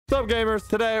What's up, gamers?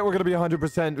 Today, we're going to be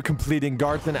 100% completing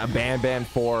Garten of Banban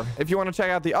 4. If you want to check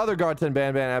out the other Garten of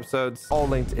Banban episodes, all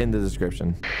linked in the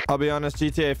description. I'll be honest,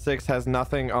 GTA 6 has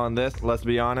nothing on this, let's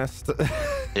be honest.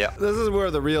 Yeah. This is where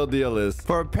the real deal is.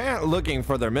 For a parent looking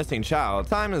for their missing child,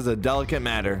 time is a delicate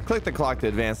matter. Click the clock to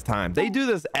advance time. They do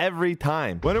this every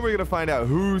time. When are we going to find out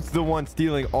who's the one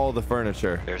stealing all the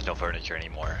furniture? There's no furniture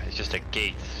anymore. It's just a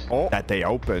gate. Oh, that they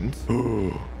opened.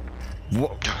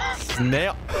 What?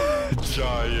 Snail.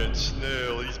 Giant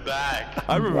snail. He's back.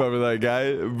 I remember that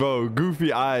guy. Bro,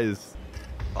 goofy eyes.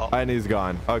 Oh. And he's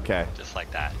gone. Okay. Just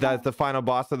like that. That's the final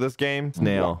boss of this game.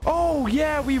 Snail. Oh,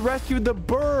 yeah. We rescued the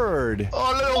bird.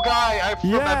 Oh, little guy. I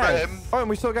remember him. Oh, and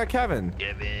we still got Kevin.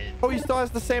 Kevin. Oh, he still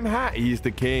has the same hat. He's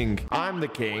the king. I'm the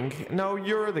king. No,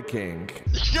 you're the king.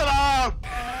 Shut up.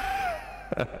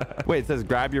 Wait, it says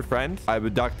grab your friend. I've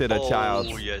abducted a child.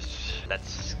 Oh, yes.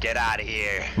 Let's get out of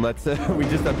here. Let's, we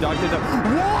just abducted them.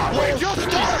 What? We just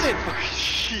started.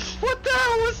 What the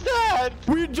hell was that?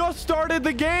 We just started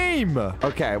the game.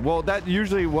 Okay, well, that's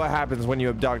usually what happens when you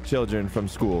abduct children from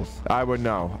schools. I would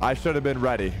know. I should have been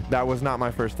ready. That was not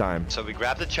my first time. So we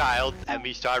grab the child and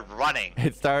we start running.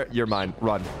 Hit start. You're mine.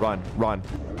 Run, run, run.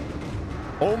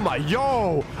 Oh my,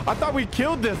 yo! I thought we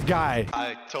killed this guy.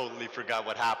 I totally forgot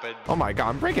what happened. Oh my god,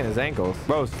 I'm breaking his ankles.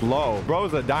 Bro, slow.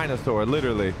 Bro's a dinosaur,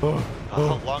 literally.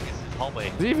 How long is this hallway?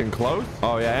 Is he even close?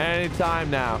 Oh yeah,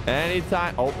 anytime now.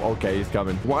 Anytime. Oh, okay, he's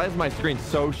coming. Why is my screen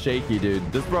so shaky,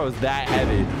 dude? This bro is that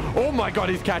heavy. Oh my god,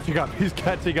 he's catching up. He's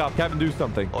catching up. Kevin, do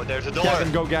something. Oh, there's a door.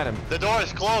 Kevin, go get him. The door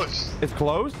is closed. It's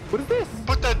closed? What is this?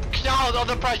 Put the child on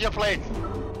the pressure plate.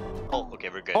 Oh, okay,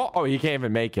 we're good. Oh, he can't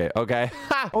even make it. Okay.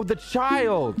 Oh, the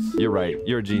child. You're right.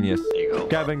 You're a genius. There you go.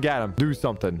 Kevin, get him. Do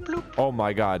something. Bloop. Oh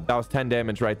my god. That was 10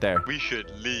 damage right there. We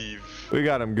should leave. We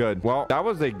got him good. Well, that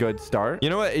was a good start. You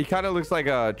know what? He kind of looks like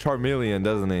a Charmeleon,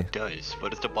 doesn't he? It does.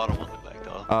 What does the bottom one look like,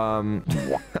 though?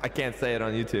 I can't say it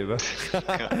on YouTube.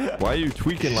 Why are you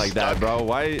tweaking like that, bro?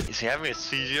 Why? Is he having a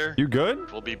seizure? You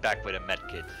good? We'll be back with a med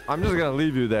kit. I'm just gonna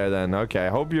leave you there then. Okay.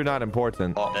 Hope you're not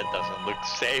important. Oh, that doesn't look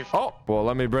safe. Oh, well,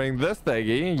 let me bring this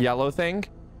thingy. Yellow thing.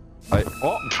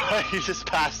 He just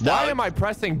passed out. Why am I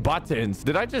pressing buttons?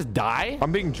 Did I just die?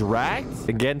 I'm being dragged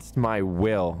against my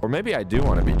will. Or maybe I do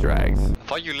want to be dragged. I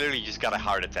thought you literally just got a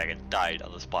heart attack and died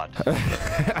on the spot.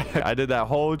 I did that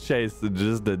whole chase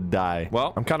just to die.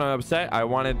 Well, I'm kind of upset. I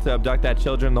wanted to abduct that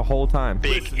children the whole time.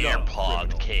 Big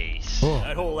AirPod case.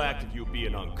 That whole act of you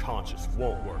being unconscious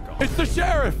won't work on It's the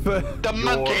sheriff. The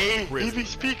monkey. He be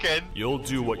speaking. You'll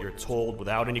do what you're told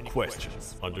without any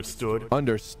questions. Understood?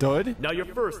 Understood? Now your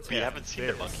first We test haven't seen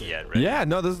is the monkey very yet, right? Yeah,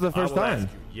 no, this is the I first will time. ask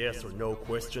you yes or no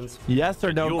questions. Yes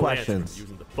or no You'll questions. answer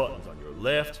using the buttons on your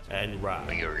left and right.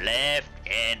 On your left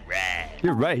and right.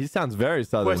 You're right. He sounds very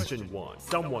southern. Question 1.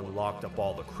 Someone locked up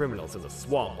all the criminals in a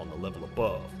swamp on the level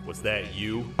above. Was that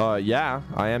you? Yeah,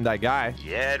 I am that guy.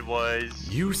 Yeah, it was.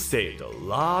 You saved a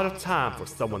lot of time for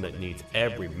someone that needs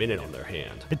every minute on their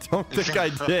hand. I don't think I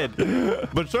did.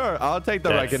 But sure, I'll take the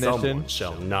That recognition. someone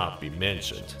shall not be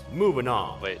mentioned. Moving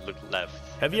on. Wait, look left.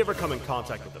 Have you ever come in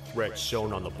contact with the threat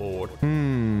shown on the board?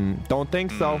 Don't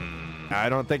think so. I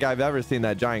don't think I've ever seen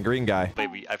that giant green guy.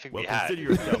 Wait, I think Well, we had. consider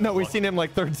yourself No, we've lucky. seen him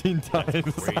like 13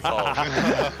 times. Great.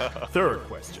 Third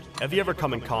question. Have you ever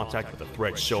come in contact with the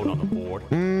threat shown on the board?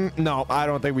 No, I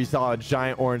don't think we saw a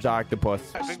giant orange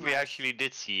octopus. I think we actually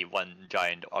did see one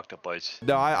giant octopus.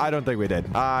 No, I don't think we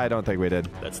did. I don't think we did.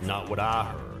 That's not what I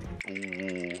heard.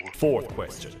 Ooh. Fourth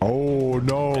question. Oh,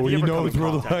 no. Have you He ever come knows in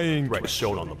we're contact with the lying. threat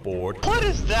shown on the board? What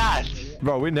is that?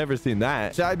 Bro, we've never seen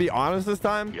that. Should I be honest this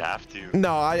time? You have to.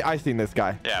 No, I seen this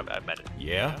guy. Yeah, I met it.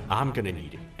 Yeah? I'm gonna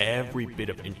need every bit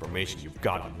of information you've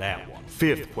got on that one.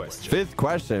 Fifth question. Fifth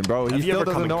question, bro. He Have you still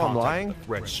ever come doesn't in know I'm contact lying? with the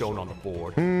threat shown on the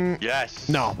board? Yes.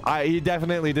 No, he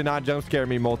definitely did not jump scare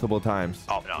me multiple times.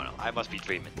 Oh, no. I must be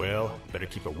dreaming. Well, better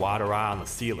keep a wider eye on the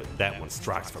ceiling. That one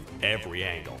strikes from every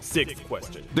angle. Sixth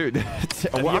question. Dude,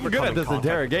 Have well, you I'm ever good come at in this contact with the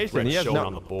interrogation. threat He has shown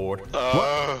on no... the board?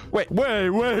 Wait. I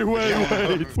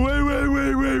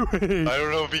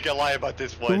don't know if we can lie about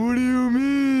this one. What do you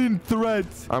mean,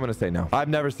 threats? I'm gonna say no. I've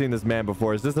never seen this man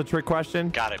before. Is this a trick question?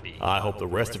 Gotta be. I hope the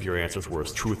rest of your answers were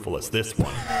as truthful as this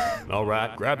one. All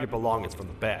right, grab your belongings from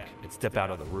the back and step out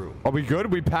of the room. Are we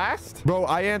good? We passed? Bro,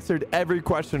 I answered every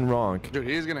question wrong. Dude,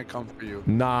 he's gonna come for you.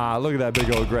 Nah, look at that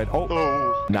big old grin. Oh.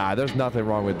 Oh. Nah, there's nothing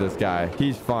wrong with this guy.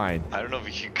 He's fine. I don't know if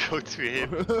we should go to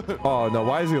him. Oh, no.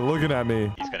 Why is he looking at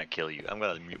me? He's gonna kill you. I'm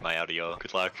gonna mute my audio.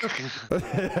 Good luck. I'm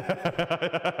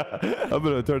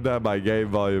gonna turn down my game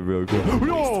volume real quick.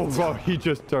 No, bro, he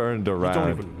just turned You don't around.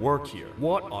 even work here.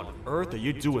 What What on earth are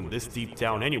you doing this deep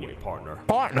down anyway, partner?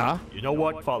 Partner? You know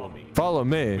what? Follow me. Follow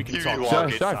me. We can Here talk. you Should are.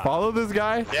 should I follow this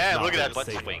guy? Yeah, Not look at that that butt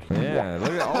safe. swing. Yeah,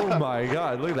 look at, oh my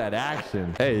god, look at that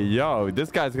action. Hey, yo,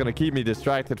 this guy's gonna keep me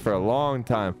distracted for a long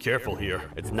time. Careful here.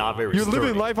 It's not very You're living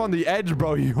sturdy. life on the edge,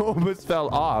 bro. You almost fell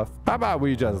off. How about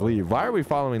we just leave? Why are we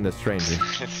following this stranger?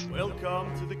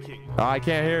 Welcome to the kingdom. I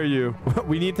can't hear you.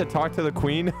 We need to talk to the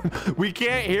queen. We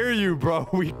can't hear you, bro.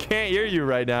 We can't hear you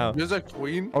right now. There's a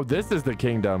queen. Oh, this is the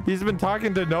kingdom. He's been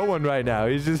talking to no one right now.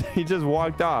 He just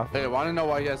walked off. Hey, want to know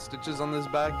why he has stitches on this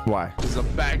back? Why? It's the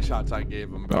back shots I gave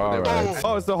him, bro. All They were- right.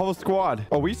 Oh, it's the whole squad.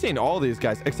 Oh, we've seen all these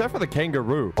guys except for the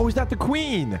kangaroo. Oh, is that the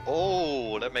queen?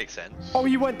 Oh, that makes sense. Oh,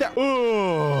 he went there.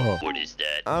 Oh. What is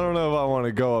that? I don't know if I want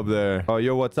to go up there. Oh,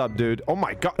 yo, what's up, dude? Oh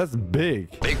my god, that's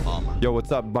big. Big mama. Yo,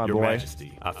 what's up, my Your boy?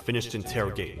 Majesty, I've finished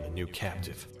interrogating the new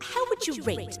captive. How would you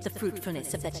rate the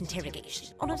fruitfulness of that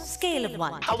interrogation on a scale of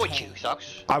 1 How to would 10? you,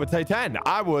 Socks? I would say 10.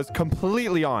 I was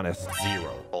completely honest.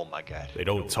 0. Oh my god. They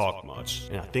don't talk much,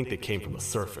 and I think they came from the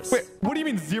surface. Wait, what do you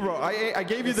mean 0? I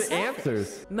gave you the Surface.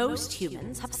 answers. Most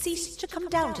humans have ceased to come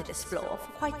down to this floor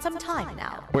for quite some time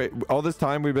now. Wait, all this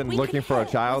time we've been We looking can for a help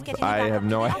with child? getting I back have up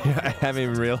no to the idea. I office. haven't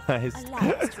even realized.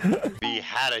 Allows to We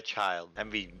had a child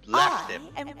and we left I him.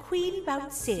 am Queen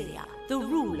Bouncelia, the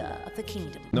ruler of the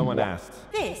kingdom. No one asked.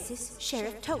 This is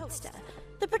Sheriff Toadster,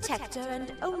 the protector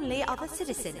and only other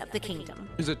citizen of the kingdom.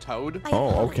 He's a toad. I Oh,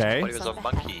 apologize okay. But he was on a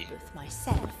behalf monkey. of both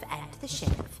myself and the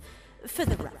sheriff for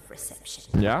the rough reception.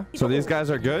 Yeah? So these guys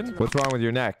are good? What's wrong with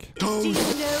your neck? Do you know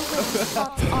where the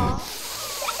spots are?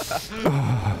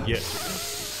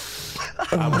 Yes.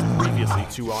 I was previously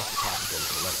too occupied to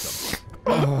collect them.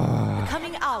 The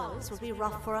coming hours will be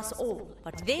rough for us all,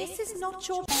 but this is not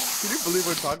your Can you believe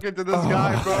we're talking to this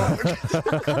guy,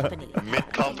 bro? company.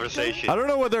 Mid-conversation. I don't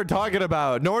know what they're talking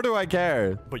about, nor do I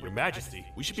care. But your majesty,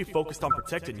 we should be focused on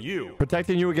protecting you.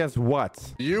 Protecting you against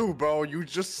what? You, bro, you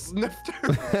just sniffed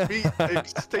her feet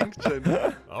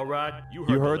extinction. All right, You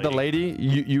heard the lady?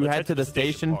 You Let's head to the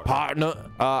station, partner.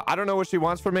 partner. I don't know what she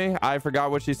wants from me. I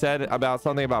forgot what she said about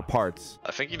something about parts.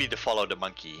 I think you need to follow the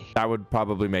monkey. That would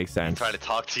probably make sense. Trying to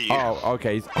talk to you. Oh,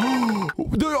 okay.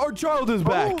 Our child is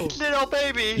back. Little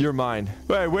baby. You're mine.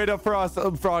 Hey, wait up for us,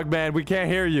 Frogman. We can't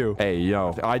hear you. Hey,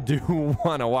 yo. I do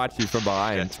want to watch you from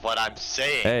behind. That's what I'm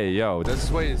saying. Hey, yo. This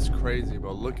way is crazy,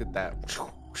 bro. Look at that.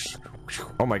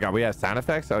 Oh my god, we have sound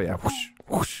effects? Oh yeah. Whoosh,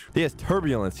 whoosh. He has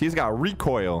turbulence. He's got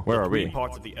recoil. Where are Three we?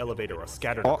 parts of the elevator are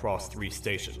scattered Oh. across 3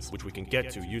 stations, which we can get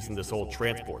to using this old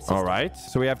transport system. All right.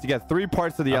 So we have to get 3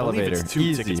 parts of the I believe elevator. it's 2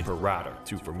 Easy. tickets per router.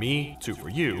 2 for me, 2 for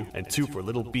you, and 2 for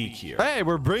Little Beak here. Hey,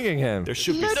 we're bringing him. There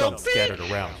should be Little some scattered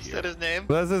around Is here. that his name?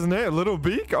 That's his name. Little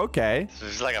Beak? Okay.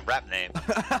 This is like a rap name.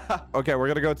 Okay, we're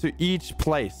gonna go to each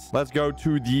place. Let's go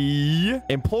to the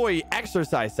employee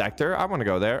exercise sector. I want to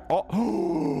go there. Oh.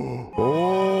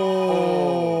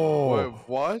 Oh. Wait,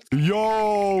 what?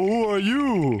 Yo, who are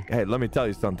you? Hey, let me tell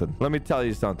you something. Let me tell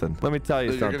you something. Let me tell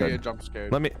you You're gonna something. get jump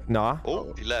scared. Let me, nah.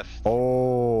 Oh, he left.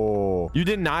 Oh, you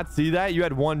did not see that? You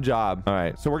had one job. All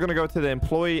right, so we're gonna go to the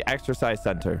employee exercise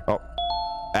center. Oh.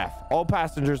 F. All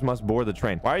passengers must board the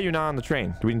train. Why are you not on the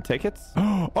train? Do we need tickets?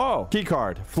 Oh, key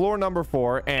card. Floor number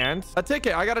 4 and a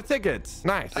ticket. I got a ticket.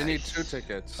 Nice. I need 2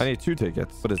 tickets. I need 2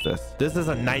 tickets. What is this? This is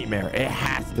a nightmare. It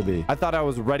has to be. I thought I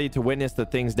was ready to witness the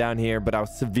things down here, but I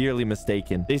was severely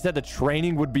mistaken. They said the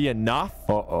training would be enough.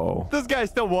 Uh-oh. This guy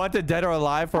still wanted dead or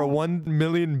alive for 1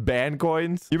 million ban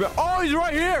coins. You bet. Oh, he's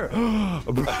right here.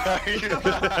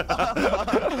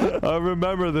 I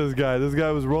remember this guy. This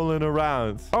guy was rolling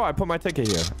around. Oh, I put my ticket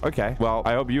here. Okay. Well,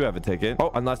 I hope you have a ticket.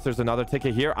 Oh, unless there's another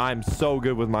ticket here. I'm so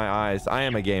good with my eyes. I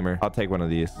am a gamer. I'll take one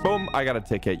of these. Boom. I got a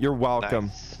ticket. You're welcome.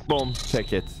 Nice. Boom.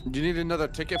 Ticket. Do you need another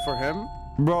ticket for him?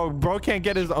 Bro can't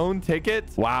get his own ticket?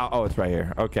 Wow. Oh, it's right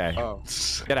here. Okay. Oh.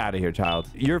 Get out of here, child.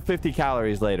 You're 50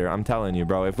 calories later. I'm telling you,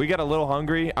 bro. If we get a little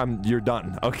hungry, you're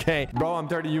done. Okay? Bro, I'm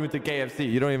turning you into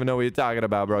KFC. You don't even know what you're talking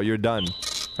about, bro. You're done.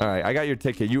 All right. I got your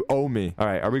ticket. You owe me. All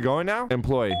right. Are we going now?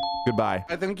 Employee. Goodbye.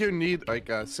 I think you need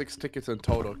like 6 tickets in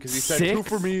total because he said 6? 2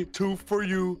 for me, 2 for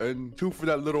you, and 2 for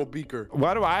that little beaker.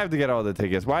 Why do I have to get all the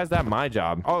tickets? Why is that my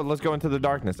job? Oh, let's go into the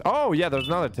darkness. Oh, yeah, there's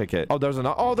another ticket. Oh, there's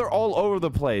another. Oh, they're all over the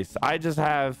place. I just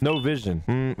have no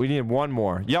vision. We need one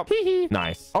more. Yep.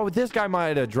 Nice. Oh, this guy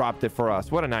might have dropped it for us.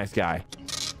 What a nice guy.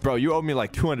 Bro, you owe me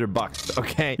like 200 bucks.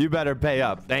 Okay. You better pay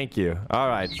up. Thank you. All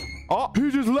right. Oh,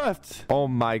 he just left. Oh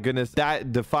my goodness.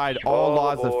 That defied all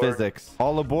laws of physics.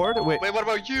 All aboard? Wait, Wait, what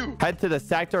about you? head to the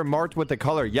sector marked with the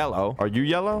color yellow. Are you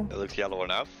yellow? It looks yellow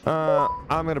enough.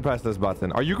 I'm gonna press this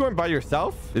button. Are you going by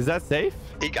yourself? Is that safe?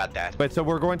 He got that. Wait, so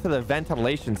we're going to the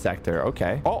ventilation sector.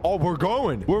 Okay. Oh, we're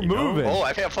going. We're moving. Oh,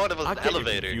 I thought it was an get your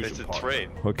elevator. confusion, It's a partner.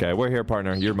 train. Okay, we're here,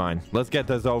 partner. You're mine. Let's get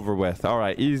this over with. All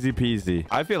right, easy peasy.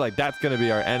 I feel like that's gonna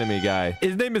be our enemy guy.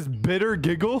 His name is Bitter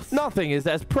Giggles. Nothing is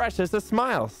as precious as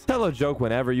smiles. Tell a joke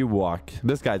whenever you walk.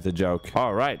 This guy's a joke.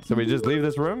 All right, so we just leave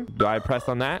this room. Do I press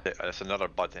on that? There's another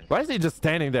button. Why is he just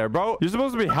standing there, bro? You're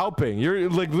supposed to be helping. You're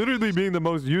like literally being the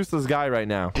most useless guy right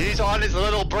now. He's on his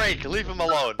little break. Leave him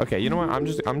alone. Okay, you know what? I'm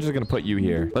just gonna put you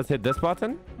here. Let's hit this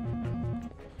button.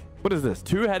 What is this?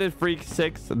 Two-headed freak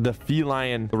 6, the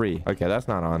feline 3. Okay, that's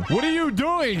not on. What are you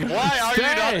doing? Why are you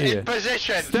not in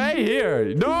position? Stay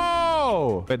here.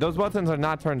 No. Wait, those buttons are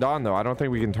not turned on though. I don't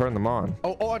think we can turn them on.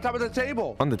 Oh, on top of the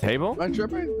table. On the table? Am I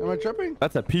tripping? Am I tripping?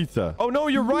 That's a pizza. Oh no,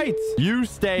 you're right. You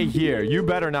stay here. You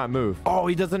better not move. Oh,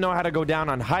 he doesn't know how to go down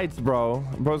on heights, bro.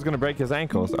 Bro's gonna break his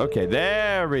ankles. Okay,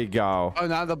 there we go. Oh,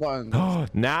 now the button.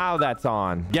 Now that's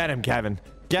on. Get him, Kevin.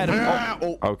 Get him.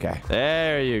 Oh. Okay.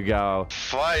 There you go.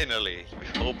 Finally,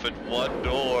 we opened one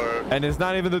door. And it's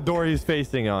not even the door he's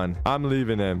facing on. I'm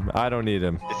leaving him. I don't need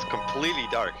him. It's completely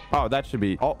dark. Oh, that should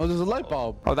be... Oh, there's a light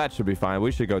bulb. Oh, that should be fine.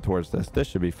 We should go towards this. This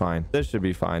should be fine. This should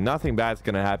be fine. Nothing bad's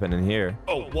gonna happen in here.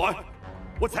 Oh, what?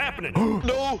 What's happening?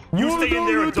 No. You What stay in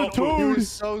there and about don't the move. toad? You're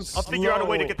so slow. I'll figure out a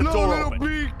way to get the door little open.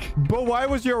 beak. But why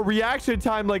was your reaction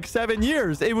time like 7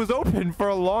 years? It was open for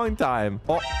a long time.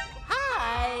 Oh,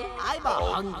 Hi, I'm a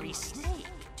hungry snake.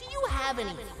 Do you have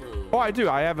any food? oh, I do.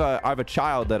 I have a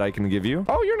child that I can give you.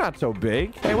 Oh, you're not so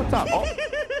big. Hey, what's up? Oh,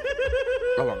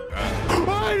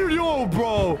 I don't know,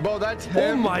 bro. Bro, that's Oh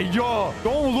him. my god.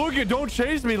 Don't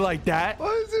chase me like that.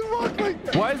 Why is he walking like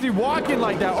that? Why is he walking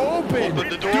like that? Open. Open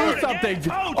the door. Do something.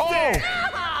 Toad Oh. stick!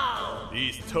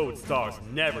 These toad stars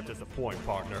never disappoint,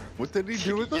 partner. What did he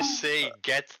do with them? You say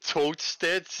get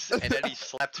toasted, and then he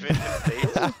slapped me in the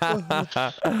face.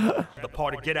 The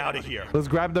party, get out of here. Let's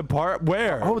grab the part.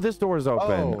 Where? Oh, this door is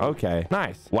open. Oh. Okay.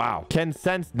 Nice. Wow. Can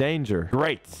sense danger.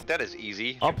 Great. That is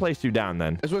easy. I'll place you down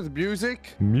then. It's with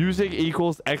music. Music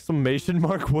equals exclamation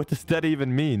mark? What does that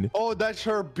even mean? Oh, that's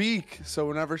her beak. So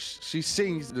whenever she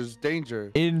sings, there's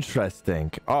danger.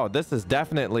 Interesting. Oh, this is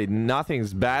definitely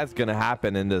nothing's bad's gonna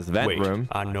happen in this vent Wait, room.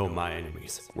 I know my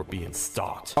enemies. We're being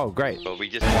stalked. Oh, great. But we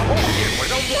just walked in here.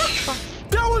 What?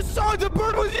 That was so the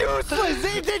bird was useless.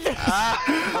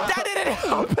 That didn't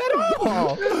help at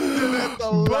all.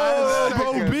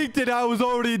 Bro beaked it. I was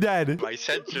already dead. My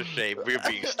sensor say we're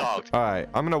being stalked. All right,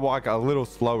 I'm gonna walk a little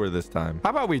slower this time.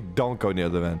 How about we don't go near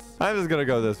the vents? I'm just gonna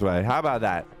go this way. How about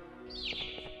that?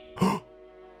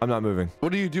 I'm not moving.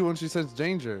 What do you do when she says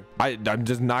danger? I'm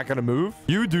just not gonna move.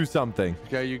 You do something.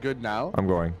 Okay, you good now? I'm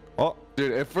going. Oh,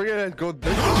 Dude, if we're gonna go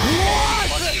this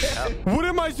what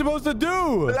am I supposed to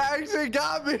do? that actually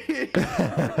got me.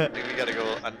 I think we gotta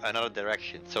go another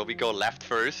direction. So we go left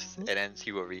first, and then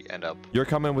see where we end up. You're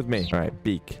coming with me. All right,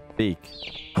 beak.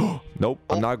 Nope,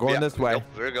 I'm not going Yeah, this way. nope,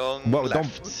 we're going Well,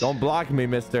 left. don't block me,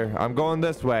 mister. I'm going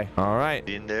this way. All right.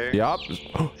 In there. Yup.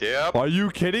 Yep. Are you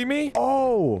kidding me?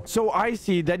 Oh, so I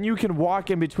see. Then you can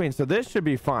walk in between. So this should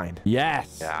be fine.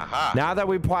 Yes. Aha. Now that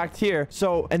we blocked here.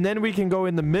 So, and then we can go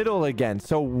in the middle again.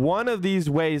 So one of these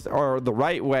ways are the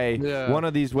right way. Yeah. One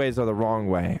of these ways are the wrong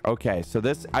way. Okay. So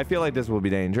this, I feel like this will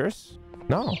be dangerous.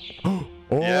 No. Oh.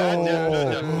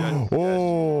 Yeah.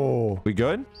 Oh. We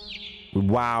good?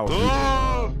 Wow.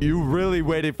 Oh! You really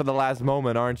waited for the last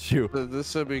moment, aren't you? This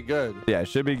should be good. Yeah, it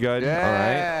should be good. All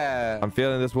Yeah. right. I'm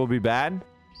feeling this will be bad.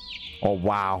 Oh,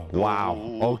 wow. Wow.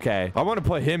 Ooh. Okay. I want to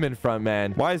put him in front,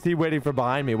 man. Why is he waiting for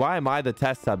behind me? Why am I the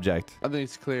test subject? I think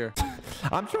it's clear.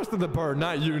 I'm trusting the bird,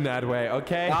 not you, Nadway,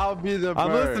 okay? I'll be the I'm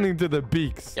bird. listening to the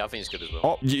beaks. Yeah, I think it's good as well.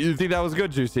 Oh, you think that was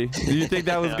good, Juicy? You think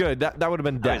that was good? That would have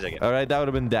been death. take it. All right, that would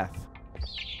have been death.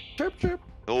 Chirp, chirp.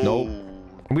 Oh. Nope.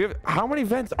 We have how many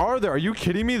vents are there? Are you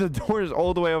kidding me? The door is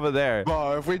all the way over there.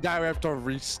 Bro, if we die, we have to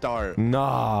restart.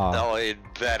 Nah. No, it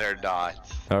better not.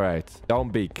 All right.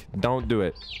 Don't beak. Don't do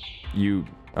it. You.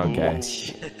 Okay.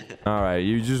 All right.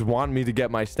 You just want me to get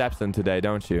my steps in today,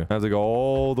 don't you? I have to go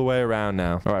all the way around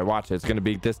now. All right. Watch it. It's going to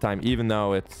beak this time, even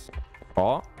though it's...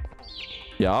 Oh.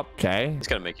 Yup. Okay. It's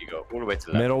gonna make you go all the way to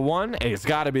the left. Middle one. Hey, it's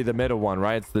got to be the middle one,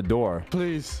 right? It's the door.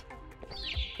 Please.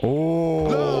 Oh.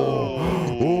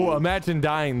 Oh, imagine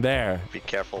dying there. Be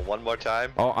careful one more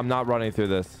time. Oh, I'm not running through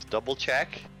this. Double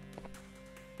check.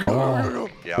 Oh,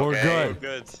 Yeah, we're okay.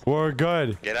 good. We're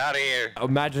good. Get out of here.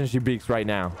 Imagine she beaks right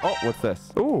now. Oh, what's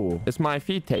this? Ooh, it's my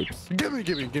feed tapes.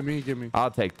 Gimme.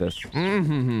 I'll take this.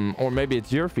 Or maybe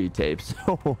it's your feed tapes.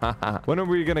 When are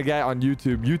we gonna get on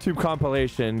YouTube? YouTube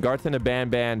compilation, Garten of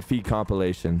Banban feed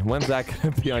compilation. When's that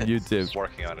gonna be on YouTube?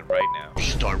 Working on it right now.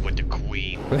 Start with the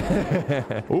queen.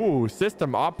 Ooh,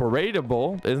 system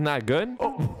operatable. Isn't that good?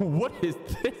 Oh, what is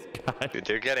this guy? Dude,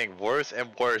 they're getting worse and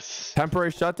worse.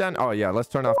 Temporary shutdown? Oh, yeah. Let's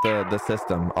turn off the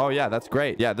system. Oh, yeah. That's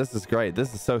great. Yeah, this is great.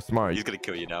 This is so smart. He's gonna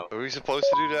kill you now. Are we supposed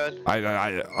to do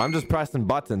that? I'm just pressing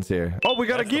buttons here. Oh, we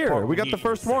got a gear. We got the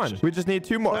first one. We just need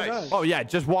 2 more. Nice. Oh, yeah.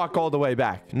 Just walk all the way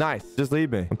back. Nice. Just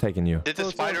leave me. I'm taking you. Did the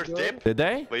spiders dip? Did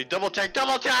they? Wait, double check,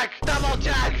 double check, double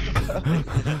check.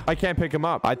 I can't pick him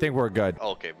up. I think we're good.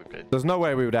 Okay, we're good. There's no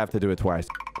way we would have to do it twice.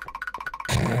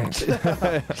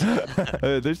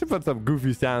 They should put some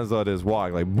goofy sounds on his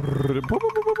walk, like.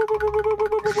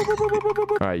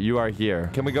 All right, you are here.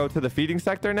 Can we go to the feeding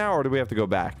sector now, or do we have to go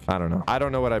back? I don't know. I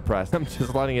don't know what I pressed. I'm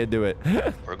just letting it do it.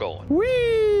 We're going.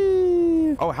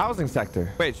 Whee! Oh, housing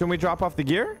sector. Wait, shouldn't we drop off the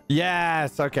gear?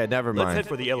 Yes. Okay, never Let's mind. head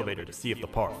for the elevator to see if the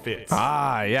part fits.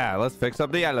 Ah, yeah. Let's fix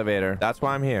up the elevator. That's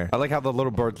why I'm here. I like how the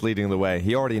little bird's leading the way.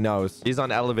 He already knows. He's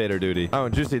on elevator duty. Oh,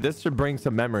 and Juicy, this should bring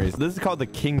some memories. This is called the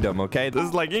kingdom, okay? This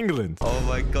is like England. Oh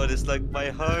my god, it's like my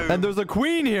home. And there's a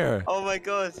queen here. Oh my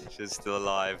god. She's still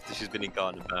alive. She's been in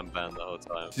Garten of Banban the whole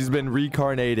time. She's been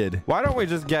reincarnated. Why don't we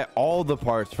just get all the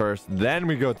parts first, then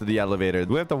we go to the elevator?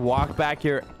 Do we have to walk back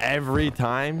here every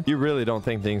time? You really don't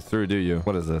think things through, do you?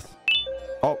 What is this?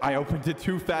 Oh, I opened it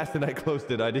too fast and I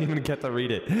closed it. I didn't even get to read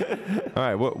it. All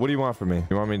right, what do you want from me?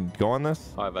 You want me to go on this?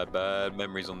 I've had bad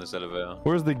memories on this elevator.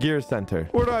 Where's the gear center?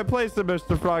 Where do I place it,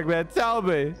 Mr. Frogman? Tell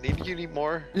me. You need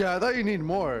more? Yeah, I thought you need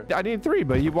more. I need 3,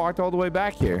 but he walked all the way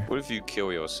back here. What if you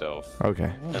kill yourself?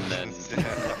 Okay. And then...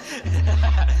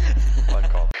 One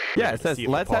call. Yeah, it says, See if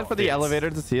the let's head part for the fits. elevator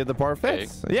to see if the part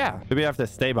fits. Yeah. Do we have to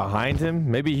stay behind him?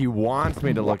 Maybe he wants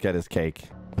me to look at his cake.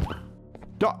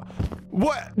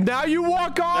 What? Now you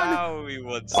walk on? Now he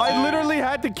wants I to. literally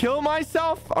had to kill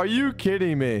myself? Are you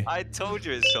kidding me? I told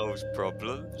you it solves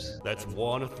problems. That's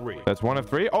 1 of 3. That's 1 of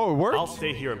 3? Oh, it worked? I'll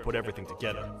stay here and put everything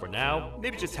together. For now,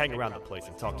 maybe just hang around the place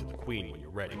and talk to the queen when you're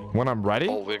ready. When I'm ready?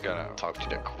 Oh, we're gonna talk to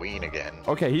the queen again.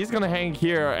 Okay, he's gonna hang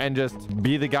here and just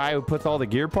be the guy who puts all the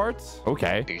gear parts?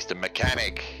 Okay. He's the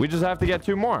mechanic. We just have to get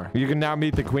 2 more. You can now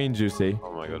meet the queen, Juicy.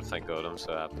 Oh my god, thank god, I'm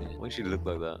so happy. Why does she look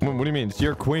like that? What do you mean? It's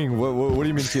your queen. What do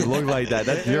you mean she looked like that?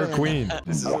 That's your queen.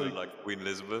 This is like Queen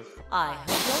Elizabeth. I hope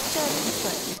your journey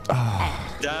is good.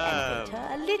 And the Damn.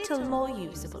 elevator a little more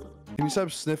usable. Can you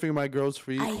stop sniffing my girl's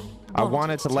feet? I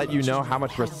wanted to let you know how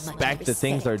much respect the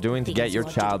things are doing to get your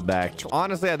child back.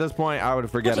 Honestly, at this point, I would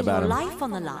forget Putting about your him. life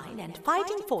on the line and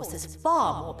fighting forces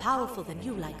far more powerful than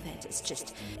you like that is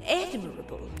just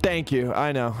admirable. Thank you.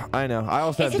 I know. I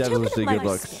also have As a token devilishly of my good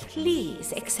looks. respect,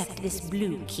 please accept this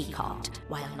blue keycard.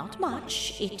 While not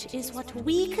much, it is what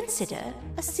we consider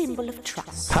a symbol of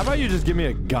trust. How about you just give me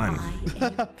a gun? I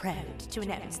am proud to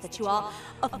announce that you are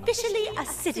officially a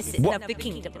citizen of the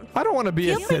kingdom. I don't want to be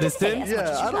a Feel free to stay citizen. as much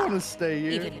as Yeah, you I don't like, want to stay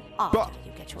here. even after But-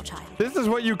 you get your child. This is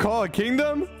what you call a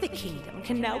kingdom? The kingdom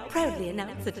can now proudly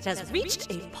announce that it has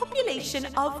reached a population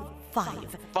of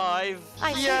 5. 5.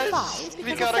 I say Yes, 5 we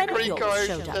because got a a friend of green yours card.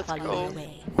 showed up Let's while you go. were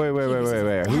away. Wait. He was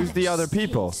in Who's the other panic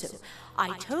people? state, so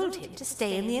I told him to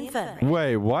stay in the infirmary.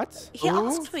 Wait, what? He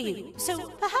asked for you, so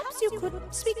perhaps you could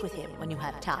speak with him when you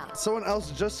have time. Someone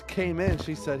else just came in.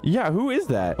 She said, Yeah, who is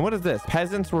that? What is this?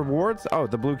 Peasants rewards? Oh,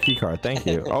 the blue key card. Thank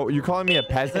you. Oh, you calling me a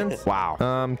peasant?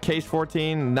 Wow. Case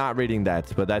 14, not reading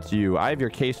that, but that's you. I have your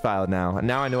case file now. And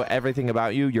now I know everything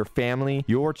about you, your family,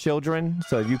 your children.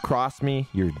 So if you cross me,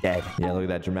 you're dead. Yeah, look at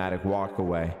that dramatic walk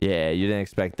away. Yeah, you didn't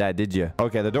expect that, did you?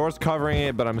 Okay, the door's covering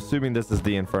it, but I'm assuming this is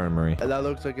the infirmary. that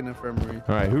looks like an infirmary.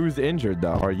 All right, who's injured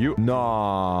though? Are you?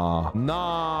 Nah.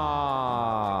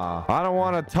 I don't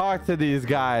want to talk to these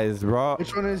guys, bro.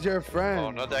 Which one is your friend?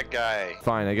 Oh, not that guy.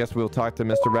 Fine, I guess we'll talk to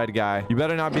Mr. Red Guy. You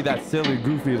better not be that silly,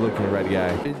 goofy looking red guy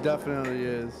It definitely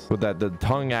is. with the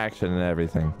tongue action and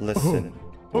everything. Listen,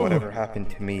 whatever happened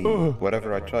to me,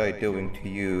 whatever I tried doing to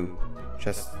you,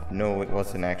 just know it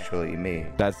wasn't actually me.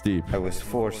 That's deep. I was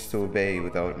forced to obey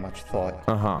without much thought.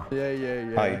 Uh-huh.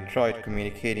 Yeah. I tried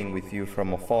communicating with you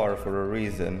from afar for a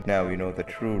reason. Now you know the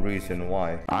true reason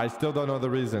why. I still don't know the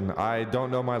reason. I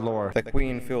don't know my lore. The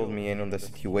queen filled me in on the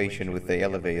situation with the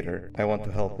elevator. I want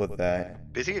to help with that.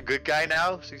 Is he a good guy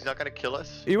now? So he's not gonna kill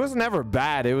us? He was never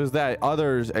bad. It was that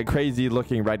a crazy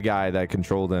looking red guy that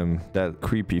controlled him. That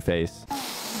creepy face.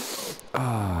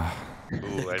 Ooh,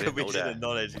 I didn't know Commission that. of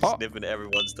knowledge, he's Oh. sniffing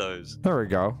everyone's toes. There we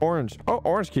go. Orange. Oh,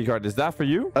 orange key card. Is that for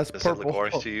you? That's Does it look purple.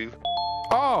 orange to you?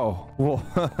 Oh, well,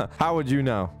 how would you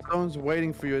know? Someone's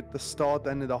waiting for you at the stall at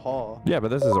the end of the hall. Yeah, but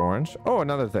this is orange. Oh,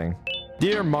 another thing.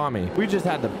 Dear mommy, we just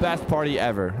had the best party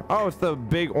ever. Oh, it's the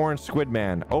big orange squid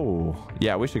man. Oh,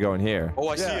 yeah, we should go in here. Oh,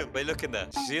 I see him. Wait, look in there.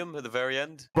 See him at the very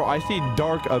end? Bro, I see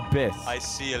dark abyss. I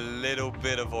see a little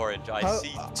bit of orange. I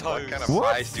see toes. What kind of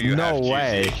What? eyes do you No have,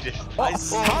 way.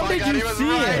 How did you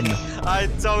see him? I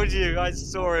told you. I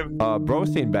saw him.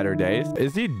 Bro's seen better days.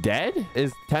 Is he dead?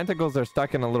 His tentacles are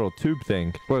stuck in a little tube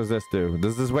thing. What does this do?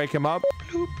 Does this wake him up?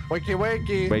 Wakey,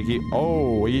 wakey. Wakey.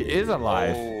 Oh, he is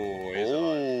alive.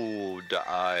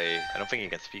 I don't think he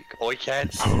can speak. Oh, he can.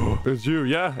 It's you.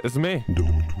 Yeah, it's me.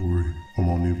 Don't worry, I'm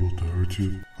unable to hurt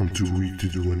you. I'm too weak to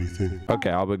do anything. Okay,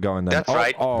 I'll be going then. That's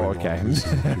right. Oh, okay.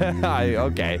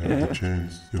 Okay. A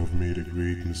chance. You have made a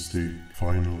great mistake.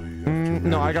 Finally, after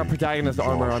No, I got managing to protagonist keep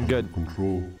armor. Josh I'm good. under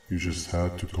control, you just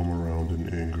had to come around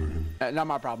and anger him. Not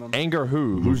my problem. Anger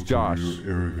who? Who's Look Josh? where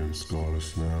your arrogance got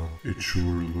us now. It sure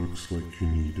looks like you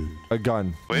need it. A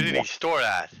gun. Where did he store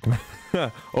that?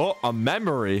 Oh, a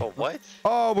memory. Oh, what?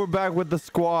 Oh, we're back with the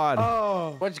squad.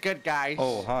 Oh, what's good, guys?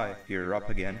 Oh, hi. You're up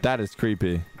again. That is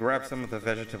creepy. Grab some of the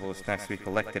vegetable snacks we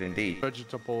collected and eat.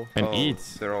 Vegetable. And Oh,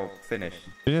 eats. They're all finished.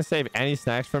 You didn't save any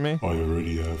snacks for me? I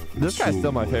already have This guy's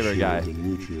still my consumed favorite guy. shield and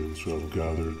nutrients I've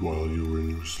gathered while you were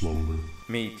in your slumber.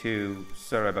 Me too.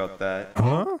 Sorry about that.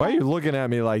 Huh? Why are you looking at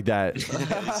me like that? He's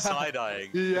side-eyeing.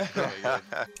 Yeah.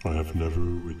 I have never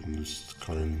witnessed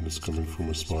kindness coming from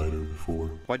a spider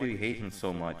before. Why do you hate him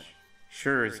so much?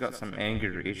 Sure, he's got some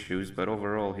anger issues, but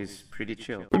overall, he's pretty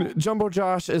chill. Jumbo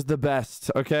Josh is the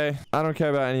best, okay? I don't care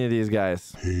about any of these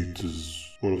guys. Hate is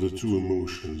one of the two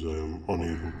emotions I am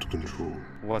unable to control.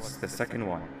 What's the second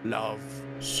one? Love.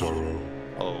 Sorrow.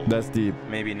 Oh. That's deep.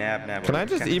 Maybe Nab Nab. Can or I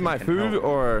just Captain eat my can food, help.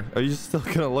 or are you still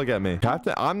gonna look at me?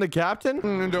 Captain? I'm the captain?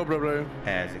 No, bro.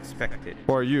 As expected.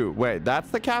 Or are you? Wait, that's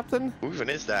the captain? Who even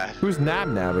is that? Who's Nab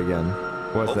Nab again?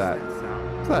 What's that?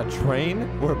 Is that a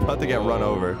train? We're about to get run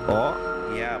over.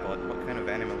 Oh, Yeah, but what kind of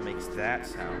animal makes that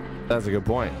sound? that's a good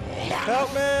point. Help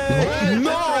me!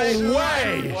 No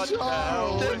way! What the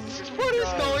hell? What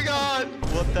is going on?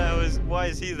 What the hell is... Why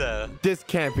is he there? This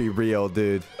can't be real,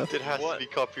 dude. It has to be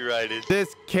copyrighted.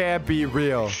 This can't be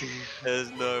real.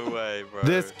 There's no way, bro.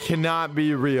 This cannot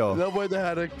be real. No way they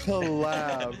had a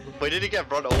collab. Wait, did he get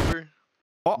run over?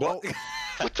 Oh, What?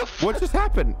 What the fuck? what just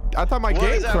happened? I thought my What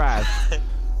game is that? crashed.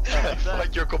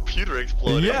 Like your computer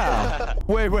exploded. Yeah.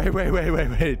 Wait.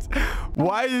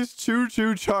 Why is Choo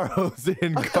Choo Charles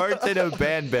in Garten of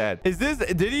Banban? Is this,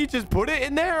 did he just put it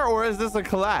in there, or is this a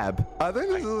collab? I think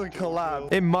this is a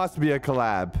collab. It must be a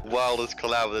collab. Wildest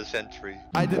collab of the century.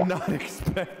 I did not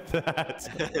expect that.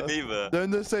 Neither. They're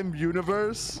in the same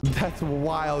universe. That's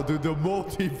wild, dude. The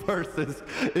multiverses.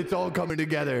 It's all coming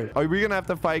together. Are we gonna have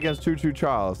to fight against Choo Choo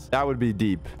Charles? That would be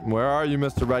deep. Where are you,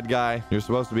 Mr. Red Guy? You're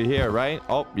supposed to be here, right?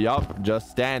 Oh, yup. Just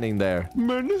standing there.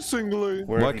 Menacingly.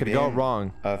 Where What have you could go been?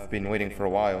 wrong? I've been waiting for a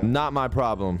while. Not my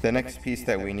problem. The next piece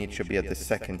that we need should be at the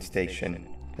second station,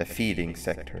 the feeding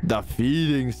sector. The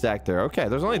feeding sector. Okay,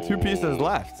 there's only 2 pieces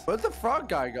left. Where's the frog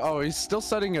guy go? Oh, he's still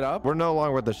setting it up. We're no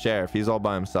longer with the sheriff. He's all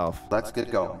by himself. Let's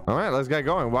get going. All right, let's get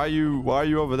going. Why are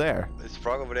you over there? Is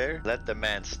Frog over there? Let the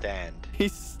man stand.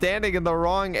 He's standing in the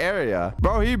wrong area.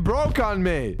 Bro, he broke on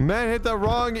me. Man hit the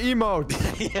wrong emote.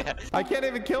 Yeah. I can't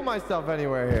even kill myself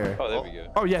anywhere here. Oh, there we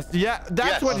go. Oh, yes. Yeah, that's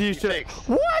Yes, what he you should. think.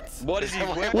 What? What is he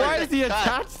wearing? Why is he Cut.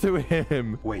 attached to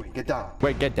him? Wait, get down.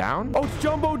 Wait, get down? Oh, it's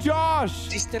Jumbo Josh.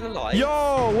 Is he still alive?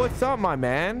 Yo, what's up, my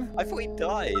man? I thought he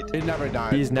died. He never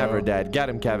died. He's never bro. dead. Get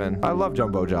him, Kevin. I love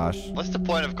Jumbo Josh. What's the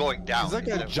point of going down? He's like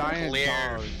a There's giant clear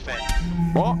dog. fence.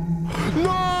 Oh,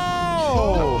 no!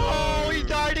 Oh, he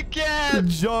died again!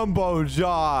 Jumbo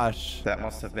Josh. That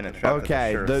must have been a trap.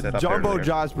 Okay, that the sheriff the set up Jumbo earlier.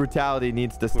 Josh brutality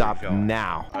needs to stop Josh?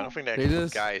 now. I don't think that He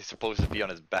just- guy is supposed to be on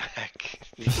his back.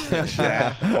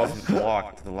 That wasn't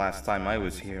locked the last time I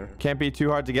was here. Can't be too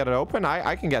hard to get it open.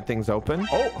 I can get things open.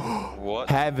 Oh, What?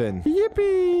 heaven.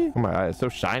 Yippee. Oh my God, it's so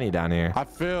shiny down here. I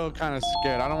feel kind of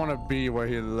scared. I don't want to be where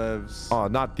he lives. Oh,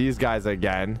 not these guys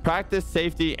again. Practice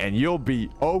safety and you'll be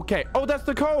okay. Oh, that's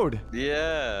the code.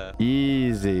 Yeah.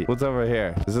 Easy. What's over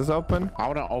here? Is this open? I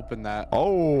want to open that.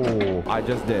 Oh, I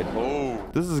just did. Oh.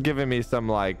 This is giving me some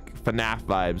like FNAF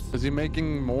vibes. Is he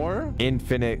making more?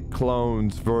 Infinite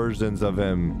clones versions of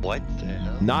him. What the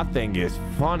hell? Nothing is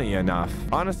funny enough.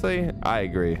 Honestly, I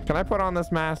agree. Can I put on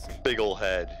this mask? Big ol'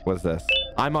 head. What's this?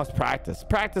 I must practice.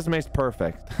 Practice makes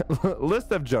perfect.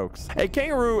 List of jokes. A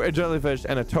kangaroo, a jellyfish,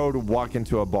 and a toad walk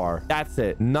into a bar. That's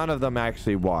it. None of them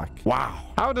actually walk. Wow.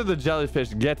 How did the jellyfish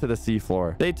get to the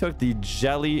seafloor? They took the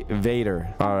jelly vader.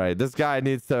 All right, this guy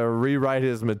needs to rewrite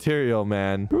his material,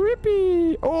 man.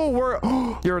 Rippy.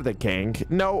 Oh, you're the king.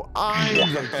 No, I'm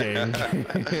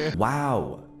the king.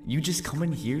 Wow. You just come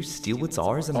in here, steal what's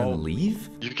ours, and then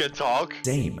leave? You can talk?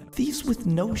 Same. Thieves with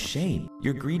no shame.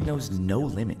 Your greed knows no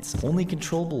limits, only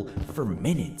controllable for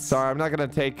minutes. Sorry, I'm not gonna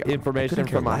take information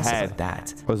from my head.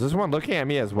 That. Was this one looking at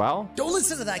me as well? Don't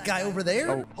listen to that guy over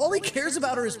there. All he cares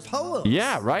about are his poems.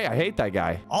 Yeah, right. I hate that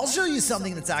guy. I'll show you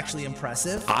something that's actually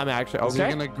impressive. I'm actually okay. Is he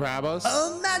gonna grab us?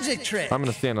 A magic trick. I'm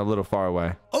gonna stand a little far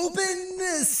away. Open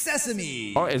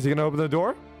sesame. Oh, is he gonna open the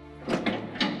door?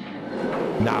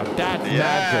 Now that's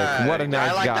magic. What a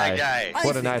nice guy. That guy.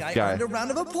 What a nice guy. I earned a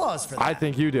round of applause for that. I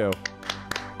think you do.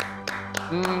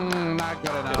 Not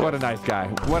good enough. What a nice guy.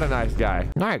 What a nice guy.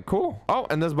 All right, cool. Oh,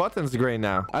 and this button's green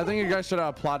now. I think you guys should have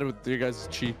applauded with your guys'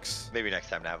 cheeks. Maybe next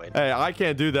time, Navin. Hey, I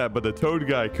can't do that, but the toad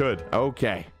guy could.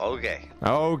 Okay. Okay.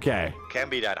 Okay. Can't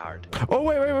be that hard. Oh,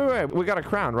 wait. We got a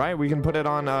crown, right? We can put it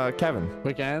on Kevin.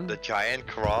 We can? The giant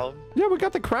crown? Yeah, we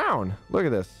got the crown. Look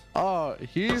at this. Oh,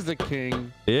 he's the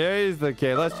king. Yeah, he's the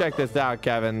king. Let's check this out,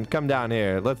 Kevin. Come down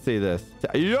here. Let's see this.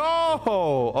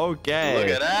 Yo! Okay. Look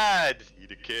at that. He's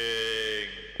the king.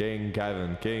 King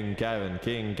Kevin, King Kevin,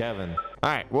 King Kevin. All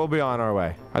right, we'll be on our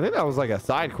way. I think that was like a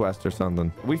side quest or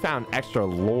something. We found extra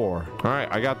lore. All right,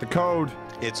 I got the code.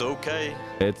 It's okay.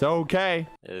 It's okay.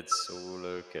 It's all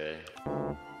okay.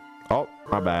 Oh,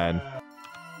 my bad.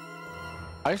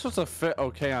 Are you supposed to fit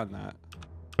okay on that?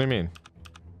 What do you mean?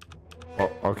 Oh,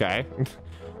 okay.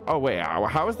 Oh, wait.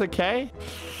 How is the K?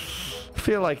 I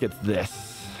feel like it's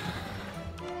this.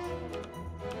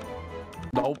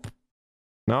 Nope.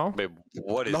 No? Wait,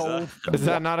 what is that? Is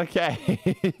that not a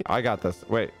K? I got this.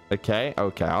 Wait, a K?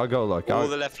 Okay, I'll go look. All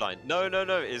the left line. No.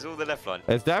 It's all the left line.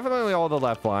 It's definitely all the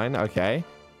left line. Okay.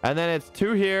 And then it's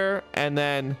 2 here and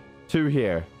then 2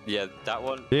 here. Yeah, that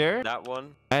one. Here. That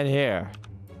one. And here.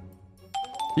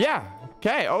 Yeah.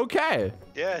 Okay.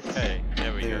 Yes. Hey,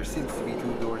 there we go. There seems to be 2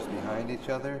 doors behind each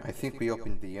other. I think we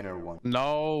opened the inner one.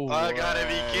 No. You gotta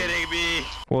be kidding me.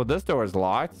 Well, this door is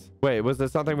locked. Wait, was there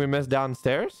something we missed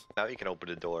downstairs? Now you can open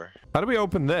the door. How do we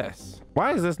open this?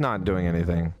 Why is this not doing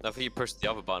anything? I think you push the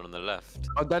other button on the left.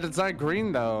 Oh, that is not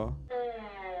green though.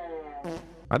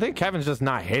 I think Kevin's just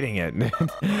not hitting it.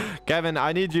 Kevin,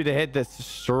 I need you to hit this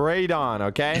straight on,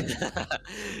 okay?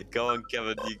 Go on,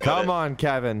 Kevin. You got Come it. on,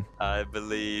 Kevin. I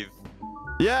believe.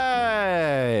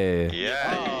 Yay!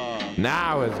 Yeah.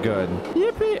 Now it's good.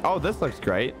 Yippee! Oh, this looks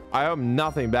great. I hope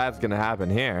nothing bad's gonna happen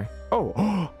here.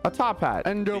 Oh, a top hat.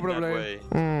 And That way.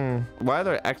 Why are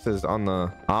there X's on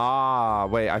the... Ah,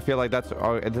 wait. I feel like that's...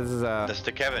 Oh, this is a... That's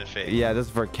the Kevin face. Yeah, this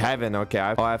is for Kevin. Okay.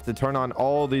 I have to turn on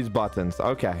all these buttons.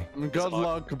 Okay. Good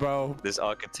luck, bro. This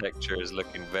architecture is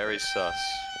looking very sus.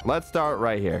 Let's start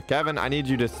right here. Kevin, I need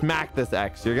you to smack this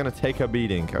X. You're gonna take a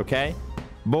beating, okay?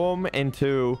 Boom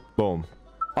into boom.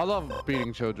 I love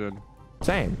beating children.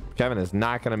 Same. Kevin is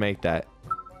not gonna make that.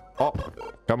 Oh,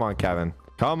 come on, Kevin.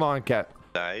 Come on, Kevin.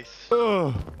 Nice.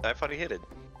 Ugh. I thought he hit it.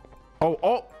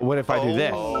 Oh, what if I do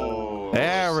this? Oh,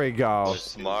 There we go.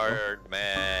 smart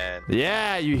man.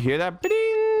 Yeah, you hear that?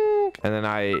 Ba-ding! And then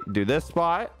I do this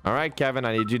spot. All right, Kevin,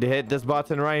 I need you to hit this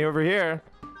button right over here.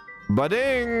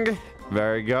 Ba-ding!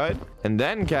 Very good. And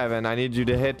then, Kevin, I need you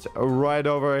to hit right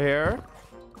over here.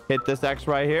 Hit this X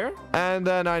right here. And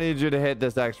then I need you to hit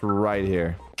this X right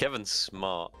here. Kevin's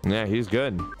smart. Yeah, he's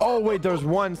good. Oh, wait, there's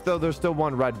still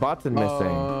one red button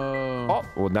missing. Oh,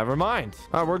 well, never mind.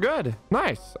 We're good.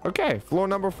 Nice. Okay, floor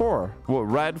number 4. Well,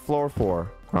 red floor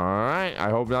 4. All right. I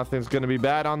hope nothing's going to be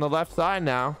bad on the left side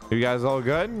now. You guys all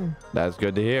good? That's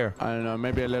good to hear. I don't know.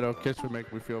 Maybe a little kiss would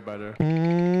make me feel better.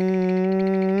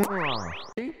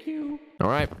 Thank you. All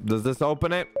right. Does this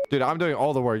open it? Dude, I'm doing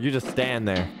all the work. You just stand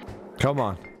there. Come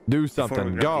on. Do something.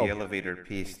 Before we grab Go. the elevator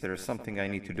piece, there's something I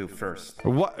need to do first.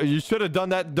 What? You should have done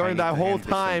that during that whole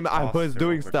time I was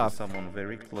doing stuff. Someone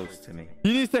very close to me.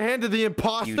 You need to hand to the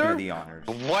imposter? You do the honors.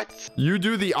 What? You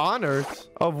do the honors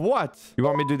of what? You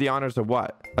want me to do the honors of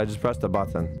what? I just pressed the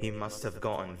button. He must have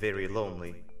gotten very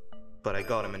lonely, but I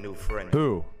got him a new friend.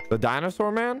 Who? The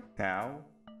dinosaur man? Now,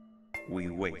 we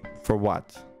wait. For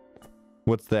what?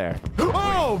 What's there?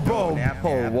 Oh, bro!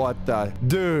 Oh, what the?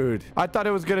 Dude, I thought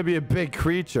it was gonna be a big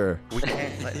creature. We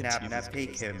can't let Nab Nab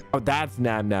take him. Oh, that's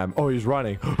Nab Nab. Oh, he's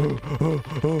running.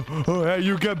 Hey,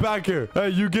 you get back here. Hey,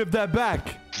 you give that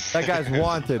back. That guy's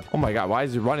wanted. Oh my God, why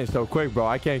is he running so quick, bro?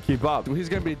 I can't keep up. He's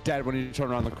gonna be dead when you turn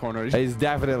around the corner. He's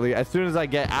definitely, as soon as I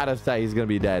get out of sight, he's gonna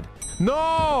be dead.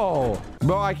 No!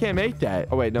 Bro, I can't make that.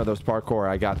 Oh wait, no, there's parkour.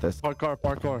 I got this.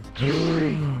 Parkour.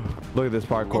 Look at this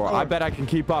parkour. I bet I can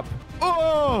keep up.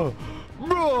 Oh!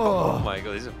 Oh my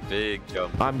god, these are big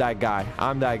jumps. I'm that guy.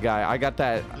 I'm that guy. I got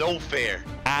that No fair.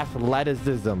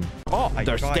 athleticism. Oh, I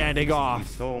they're tried standing fixing off. you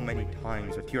so many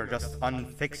times, but you're just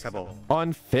unfixable.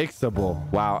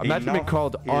 Unfixable. Wow. Imagine being Enough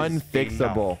called is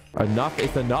unfixable. Enough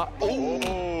is enough.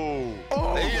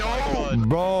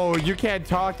 Bro, you can't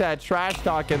talk that trash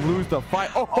talk and lose the fight.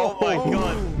 Oh my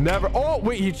god. Never. Oh,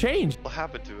 wait, he changed. What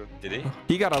happened to him? Did he?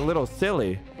 He got a little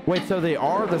silly. Wait, so they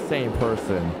are the same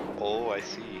person. Oh, I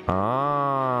see.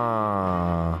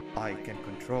 Ah. I can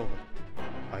control it.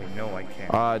 I know I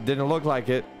can. Didn't look like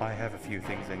it. I have a few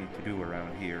things I need to do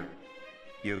around here.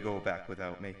 You go back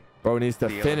without me. Bro needs to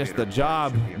The finish the elevator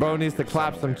job. should be Bro around needs to here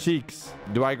clap some somewhere. cheeks.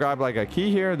 Do I grab like a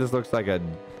key here? This looks like a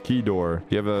key door.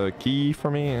 Do you have a key for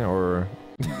me or?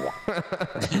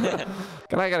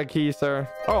 Can I get a key, sir?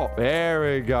 Oh, there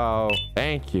we go.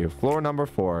 Thank you. Floor number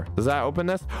 4. Does that open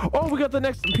this? Oh, we got the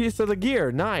next piece of the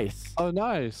gear. Nice. Oh,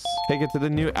 nice. Take it to the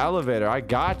new elevator. I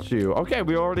got you. Okay,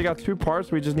 we already got 2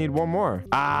 parts. We just need 1 more.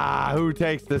 Ah, who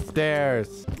takes the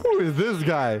stairs? Who is this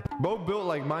guy? Bo built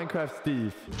like Minecraft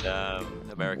Steve.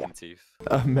 American teeth.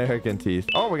 American teeth.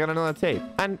 Oh, we got another tape.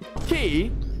 And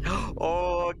key.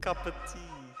 Oh, a cup of tea.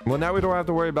 Well, now we don't have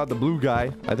to worry about the blue guy.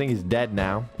 I think he's dead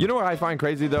now. You know what I find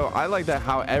crazy, though? I like that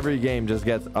how every game just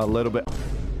gets a little bit...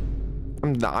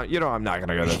 I'm not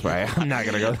gonna go this way. I'm not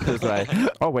gonna go this way.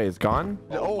 Oh, wait, it's gone?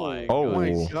 Oh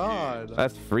my god.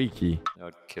 That's freaky. I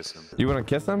would kiss him. You want to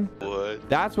kiss him? Would.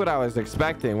 That's what I was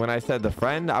expecting when I said the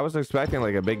friend. I was expecting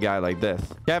like a big guy like this.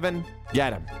 Kevin,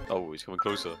 get him. Oh, he's coming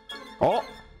closer. Oh.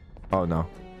 Oh, no.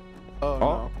 Oh,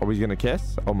 no. Are we gonna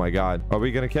kiss? Oh, my God. Are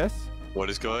we gonna kiss? What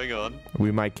is going on?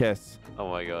 We might kiss. Oh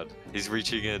my god. He's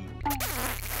reaching in.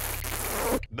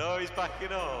 No, he's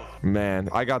backing off. Man,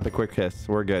 I got the quick kiss.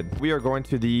 We're good. We are going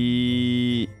to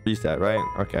the reset, right?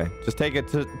 Okay. Just take it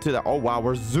to the... Oh, wow.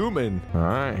 We're zooming. All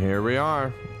right. Here we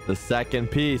are. The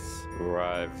second piece.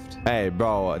 Arrived. Hey,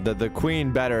 bro. The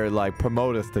queen better, like,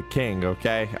 promote us to king,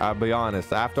 okay? I'll be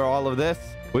honest. After all of this,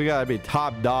 we gotta be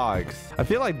top dogs. I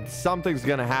feel like something's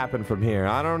gonna happen from here.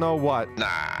 I don't know what. Nah,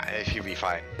 it should be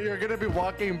fine. You're gonna be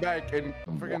walking back and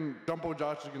freaking Jumbo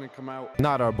Josh is gonna come out.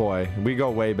 Not our boy. We go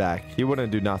way back. He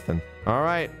wouldn't do nothing. All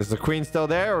right. Is the queen still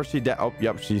there or is she dead? Oh,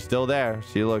 yep. She's still there.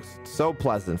 She looks so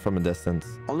pleasant from a distance.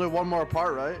 Only 1 more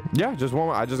part, right? Yeah, just one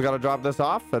more. I just got to drop this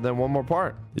off and then 1 more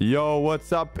part. Yo,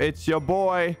 what's up? It's your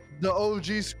boy. The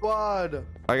OG squad.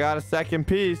 I got a second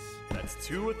piece. That's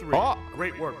 2 or 3. Oh,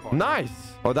 Great work, partner. nice.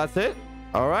 Oh, that's it?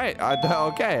 All right.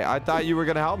 Okay. I thought you were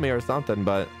going to help me or something,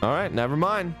 but all right. Never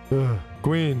mind.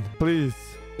 Queen, please.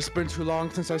 It's been too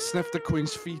long since I sniffed the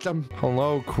queen's feet.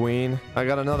 Hello, queen. I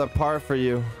got another part for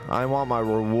you. I want my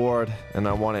reward, and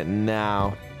I want it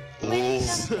now.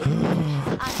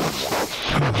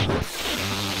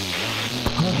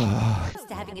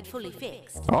 Having it fully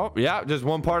fixed. Oh, yeah. Just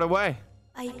 1 part away.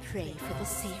 I pray for the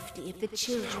safety of the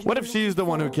children. What if she's the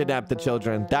one who kidnapped the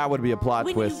children? That would be a plot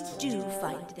when twist. you do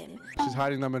find them, She's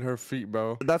hiding them in her feet,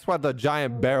 bro. That's what the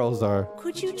giant barrels are.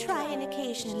 could you try and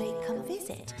occasionally come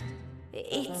visit?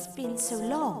 It's been so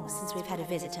long since we've had a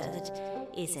visitor that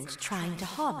isn't trying to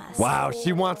harm us. Wow,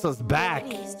 she wants us back.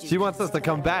 She wants us to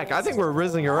come back. I think we're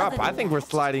rizzing her up. I think we're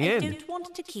sliding I in. don't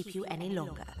want to keep you any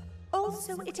longer.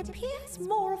 Also, it appears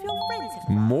more of your friends have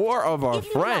More of our If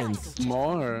you like friends. to-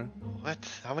 More. What?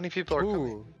 How many people are coming?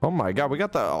 Ooh. Oh my God, we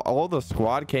got all the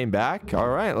squad came back. All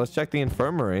right, let's check the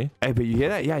infirmary. Hey, but you hear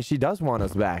that? Yeah, she does want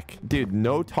us back. Dude,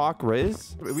 no talk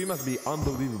Riz. We must be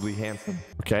unbelievably handsome.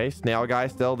 Okay, snail guy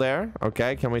still there.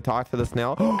 Okay, can we talk to the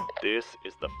snail? This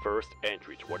is the first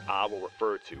entry to what I will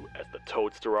refer to as the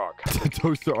Toadster Archive, The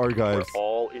Toaster where Archives.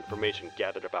 all information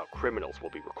gathered about criminals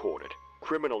will be recorded.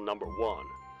 Criminal number 1,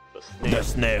 the The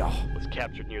snail, snail. was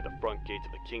captured near the front gate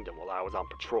of the kingdom while I was on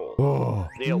patrol. Oh,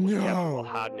 Snail was captured no. while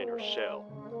hiding in her shell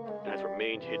and has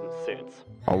remained hidden since.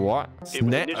 a what? It was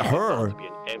Snail? initially Her? thought to be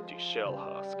an empty shell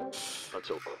husk,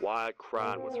 until quiet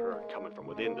crying was heard coming from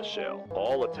within the shell.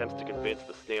 All attempts to convince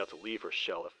the snail to leave her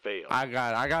shell have failed. I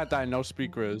got that. No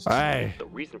speakers. Hey. The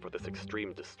reason for this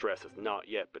extreme distress has not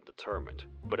yet been determined,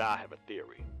 but I have a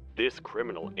theory. This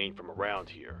criminal ain't from around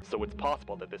here, so it's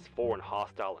possible that this foreign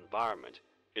hostile environment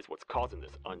is what's causing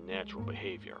this unnatural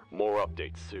behavior. More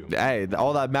updates soon. Hey,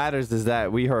 all that matters is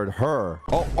that we heard her.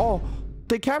 Oh,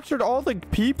 they captured all the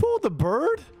people? The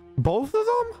bird? Both of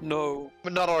them? No.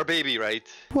 But not our baby, right?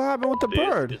 What happened with the This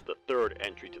bird? is the third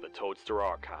entry to the Toadster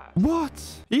Archive. What?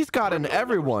 He's got in Criminal numbers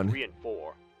everyone. 3 and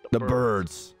 4, The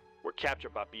birds. were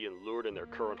captured by being lured in their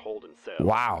current holding cells.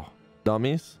 Wow.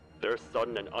 Dummies. Their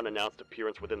sudden and unannounced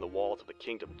appearance within the walls of the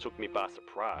kingdom took me by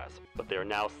surprise, but they are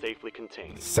now safely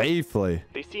contained. Safely.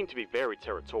 They seem to be very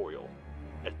territorial,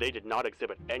 as they did not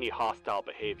exhibit any hostile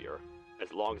behavior,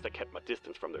 as long as I kept my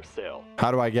distance from their cell.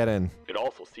 How do I get in? It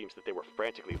also seems that they were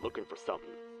frantically looking for something.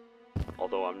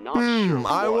 Although I'm not sure.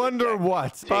 I wonder exactly.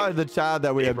 what. Probably the child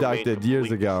that we abducted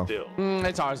years ago.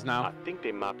 It's ours now. I think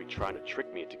they might be trying to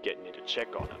trick me into getting in to check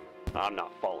on them. I'm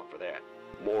not falling for that.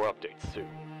 More updates soon.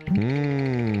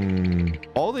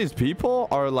 All these people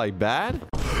are like bad?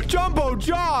 Jumbo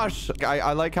Josh!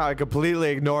 I like how I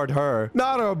completely ignored her.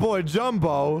 Not our boy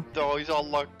Jumbo. Oh, he's all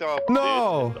locked up.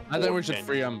 No. I think we should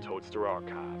free him. Toadster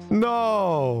Archives.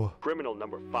 No. Criminal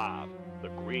number 5, the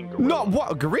Green Gorilla. No,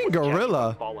 what? Green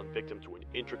Gorilla? Fallen victim to an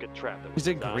intricate trap that Is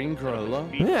it Green Gorilla?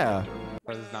 Yeah.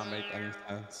 That does not make any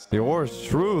sense. Yours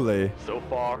truly. So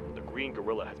far, the Green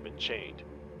Gorilla has been chained.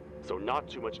 So not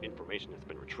too much information has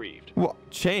been retrieved. What?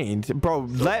 Chained? Bro,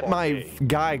 So let far my today,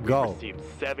 guy we've go. received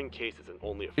 7 cases in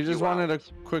only a He few just wanted a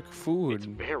hours. quick It's food.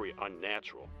 very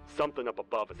unnatural. Something up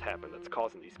above has happened that's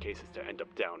causing these cases to end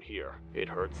up down here. It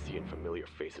hurts seeing familiar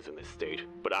faces in this state,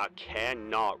 but I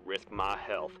cannot risk my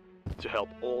health to help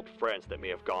old friends that may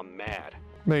have gone mad.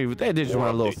 Maybe they just went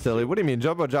a little silly. What do you mean?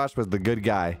 Jumbo Josh was the good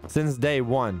guy since day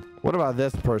one. What about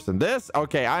this person? This?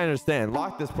 Okay, I understand.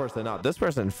 Lock this person up. This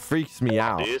person freaks me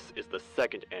out. This is the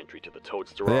second entry to the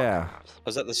Toadster Yeah. Archives.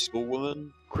 Was that the schoolwoman?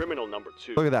 Criminal number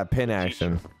 2. Look at that pin the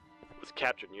action. teacher, was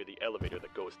captured near the elevator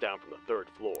that goes down from the 3rd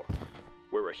floor,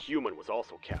 where a human was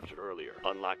also captured earlier.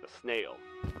 Unlike the snail,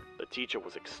 the teacher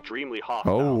was extremely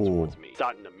hostile towards me,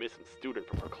 citing a missing student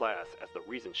from her class as the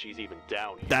reason she's even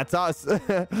down here. That's us.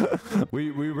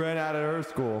 we ran out of her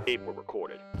school. Tape were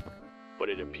recorded, but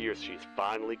it appears she's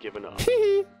finally given up.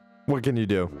 What can you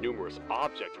do? Numerous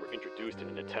objects were introduced in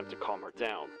an attempt to calm her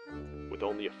down, with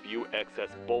only a few excess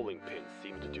bowling pins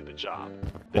seeming to do the job.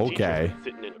 The teacher's been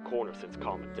sitting in a corner since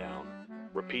calming down,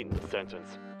 repeating the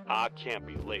sentence, "I can't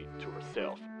be late," to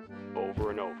herself, over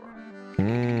and over.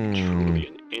 Truly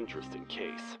an interesting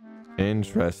case.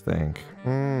 Interesting.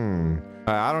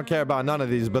 I don't care about none of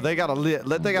these, but they gotta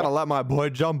let my boy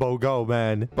Jumbo go,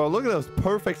 man. Bro, look at those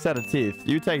perfect set of teeth.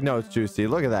 You take notes, Juicy.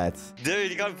 Look at that.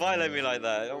 Dude, you can't violate me like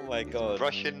that. Oh my god.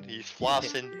 Brushing, he's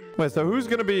flossing. Wait, so who's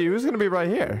gonna be right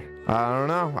here? I don't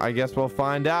know. I guess we'll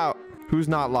find out. Who's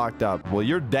not locked up? Well,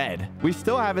 you're dead. We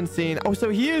still haven't seen. Oh, so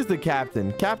he is the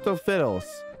captain. Captain Fiddles.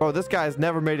 Oh, this guy's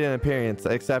never made an appearance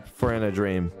except for in a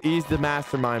dream. He's the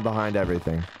mastermind behind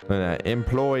everything.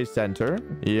 Employee center.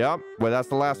 Yep. Well, that's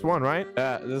the last one, right?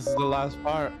 Yeah, this is the last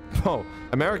part. Oh,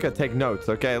 America, take notes,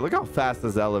 okay? Look how fast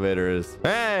this elevator is.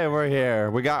 Hey, we're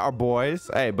here. We got our boys.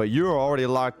 Hey, but you're already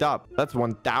locked up. That's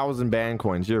 1,000 band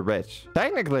coins. You're rich.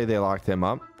 Technically, they locked him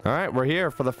up. All right, we're here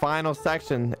for the final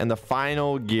section and the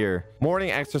final gear.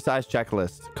 Morning exercise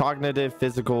checklist. Cognitive,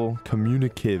 physical,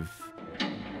 communicative.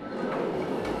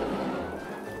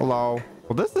 Hello.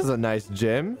 Well, this is a nice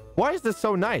gym. Why is this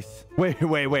so nice? Wait.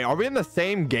 Are we in the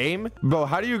same game? Bro,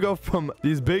 how do you go from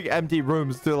these big empty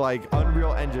rooms to like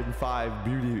Unreal Engine 5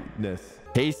 beautiness?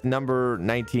 Case number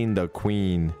 19, the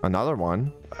Queen. Another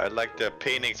one. I like the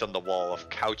paintings on the wall of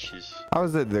couches. How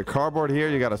is it? The cardboard here.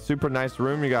 You got a super nice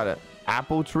room. You got an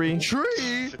apple tree.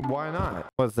 Why not?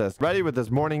 What's this? Ready with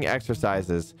this morning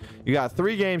exercises. You got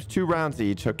 3 games, 2 rounds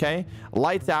each, okay?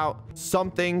 Lights out.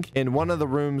 Something in one of the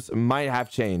rooms might have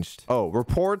changed. Oh,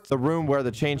 report the room where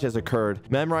the change has occurred.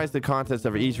 Memorize the contents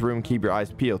of each room. Keep your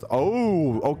eyes peeled.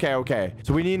 Oh, okay.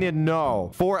 So we need to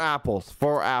know 4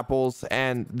 apples.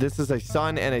 And this is a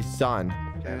sun and a sun.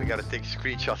 And we gotta take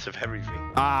screenshots of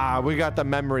everything. Ah, we got the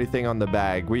memory thing on the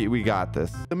bag. We got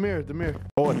this. The mirror.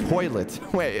 Oh, a toilet.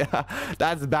 Wait,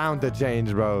 that's bound to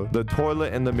change, bro. The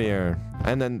toilet and the mirror.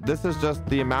 And then this is just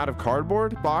the amount of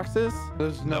cardboard boxes.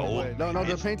 There's no way. No,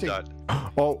 the painting.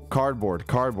 Oh, cardboard.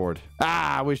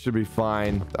 Ah, we should be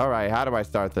fine. All right, how do I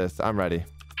start this? I'm ready.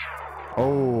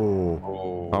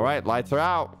 Oh. All right, lights are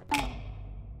out.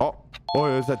 Oh,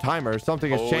 there's a timer.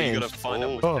 Something has changed. You gotta find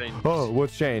out what's changed.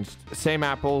 What's changed? Same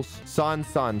apples. Sun,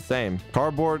 same.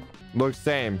 Cardboard looks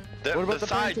same. What about the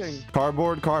painting?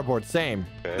 Cardboard, same.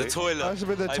 The toilet. It has to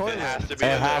be the toilet. It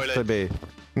has to be.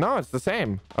 No, it's the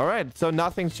same. All right, so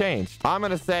nothing's changed. I'm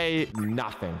gonna say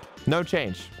nothing. No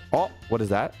change. Oh, what is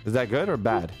that? Is that good or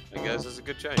bad? I guess it's a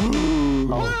good change.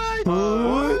 What?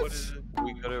 What is it?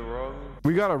 We got it wrong.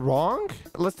 We got it wrong?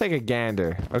 Let's take a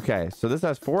gander. Okay, so this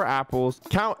has 4 apples.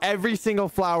 Count every single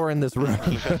flower in this room.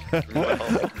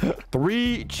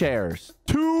 3 chairs,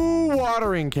 2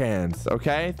 watering cans.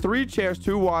 Okay, 3 chairs,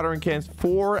 2 watering cans,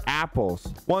 4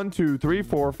 apples. 1, 2, 3,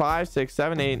 4, 5, 6,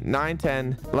 7, 8, 9,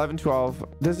 10, 11, 12.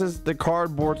 This is the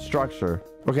cardboard structure.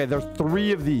 Okay, there's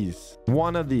 3 of these.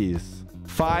 1 of these.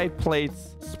 5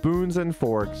 plates, spoons and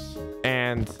forks,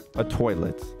 and a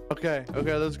toilet. Okay,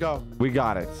 let's go. We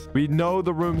got it. We know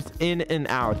the rooms in and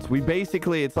out. We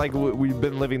basically, it's like we've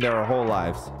been living there our whole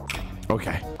lives.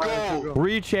 Okay. Go.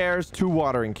 3 chairs, 2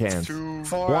 watering cans.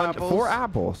 4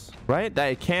 apples, right? That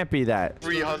it can't be that.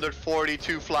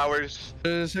 342 flowers.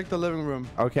 Let's check the living room.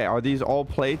 Okay, are these all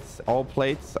plates? All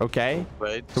plates, okay.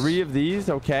 Plates. 3 of these,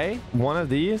 okay. 1 of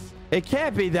these. It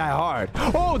can't be that hard.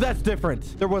 Oh, that's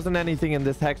different. There wasn't anything in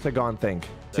this hexagon thing.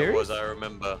 There Serious? was, I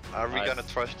remember. Are we gonna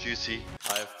trust Juicy?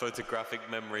 I have photographic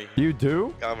memory. You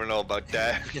do? I don't know about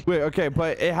that. Wait, okay,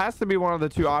 but it has to be one of the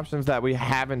 2 options that we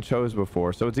haven't chose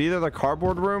before. So it's either the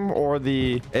cardboard room or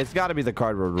it's got to be the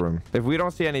cardboard room. If we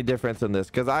don't see any difference in this,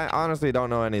 because I honestly don't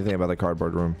know anything about the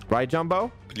cardboard room. Right,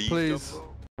 Jumbo? Please.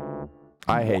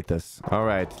 I hate this. All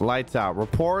right, lights out.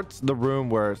 Report the room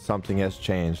where something has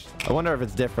changed. I wonder if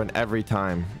it's different every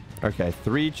time. Okay,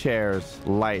 3 chairs,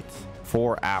 lights,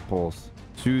 4 apples,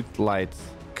 2 lights.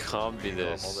 Can't be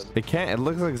this. It can't. It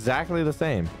looks exactly the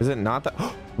same. Is it not that?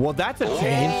 Well, that's a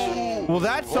change. Well,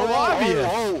 that's so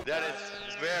obvious. That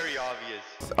is very obvious.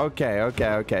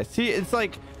 Okay. See, it's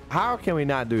like, how can we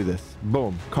not do this?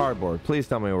 Boom. Cardboard. Please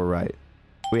tell me we're right.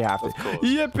 We have to.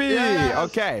 Yippee! Yes.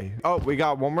 Okay. Oh, we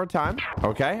got one more time.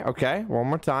 Okay. One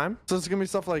more time. So it's gonna be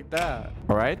stuff like that.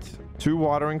 All right. 2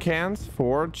 watering cans,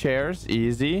 4 chairs,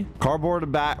 easy.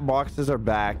 Cardboard boxes are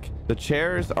back. The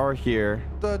chairs are here.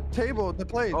 The table, the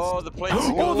plates. Oh, the plates.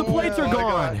 Oh, the plates are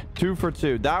gone. 2 for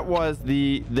 2. That was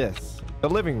the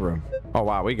living room. Oh,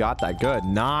 wow. We got that. Good.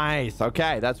 Nice.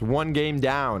 Okay. That's 1 game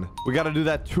down. We got to do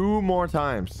that 2 more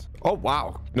times. Oh,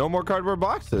 wow. No more cardboard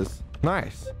boxes.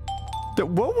 Nice.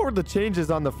 What were the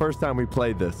changes on the first time we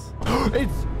played this?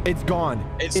 It's gone.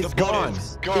 It's gone.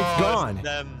 It's gone.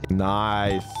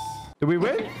 Nice. Did we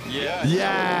win? Yeah.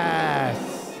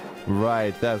 Yes.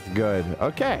 Right. That's good.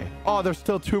 Okay. Oh, there's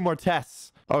still 2 more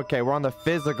tests. Okay. We're on the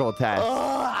physical test.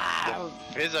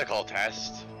 Physical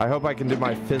test. I hope I can do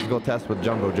my physical test with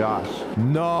Jumbo Josh.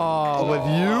 No, with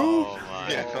you? Oh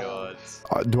my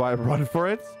god. Do I run for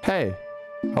it? Hey,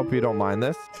 hope you don't mind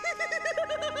this.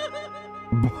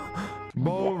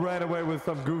 Bo ran away with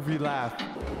some goofy laugh.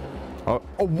 Oh,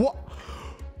 what?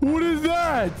 What is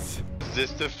that? Is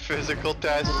this the physical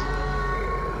test?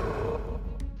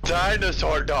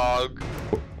 Dinosaur dog.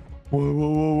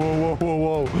 Whoa.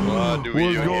 What do we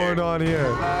What's do going here? on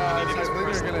here? I think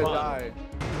you're gonna die.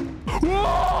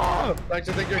 Whoa! I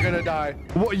think you're gonna die.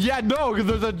 Well, yeah, no, because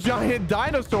there's a giant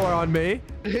dinosaur on me.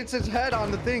 It hits its head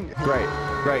on the thing. Great.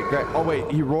 Oh, wait,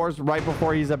 he roars right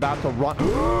before he's about to run.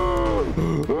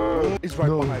 He's right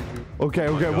behind you. Okay.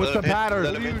 What's the pattern?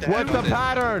 What's the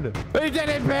pattern? He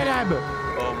didn't hit him.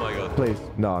 Oh my god. Please.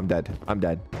 No, I'm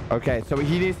dead. Okay, so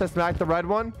he needs to smack the red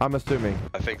one? I'm assuming.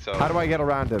 I think so. How do I get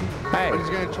around him? Hey. He's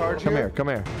gonna charge Come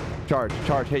here.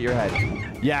 Charge. Hit your head.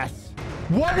 Yes.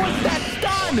 What was that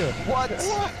stun? What?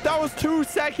 That was 2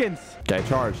 seconds. Okay,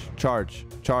 charge.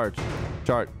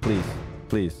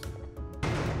 Please.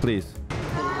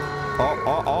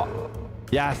 Oh.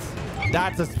 Yes.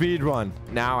 That's a speed run.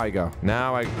 Now I go.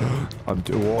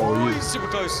 Whoa, He's super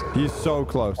close. He's so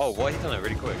close. Oh, why he done that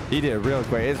really quick? He did it real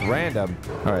quick. It's random.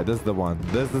 All right, this is the one.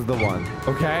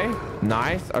 Okay,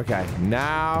 nice. Okay,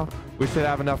 now we should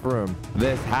have enough room.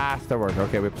 This has to work.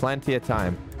 Okay, with plenty of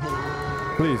time.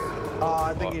 Please. Oh,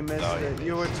 I think he missed it.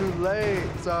 You were too late.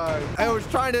 Sorry. I was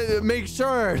trying to make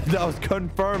sure that I was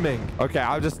confirming. Okay,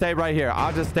 I'll just stay right here.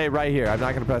 I'm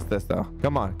not going to press this, though.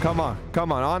 Come on.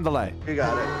 On delay. You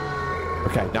got it.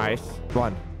 Okay, nice.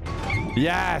 Run.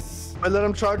 Yes. I let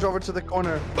him charge over to the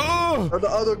corner. Or the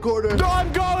other corner. No,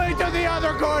 I'm going to the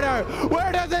other corner.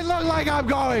 Where does it look like I'm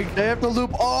going? They have to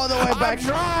loop all the way back. I'm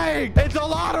trying. It's a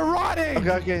lot of running.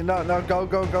 Okay. No.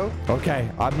 Go. Okay,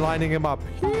 I'm lining him up.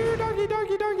 Here, doggy.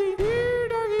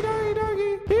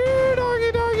 Here,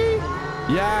 doggy.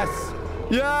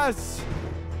 Yes.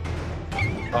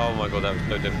 Oh my god, that was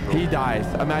so difficult. He dies.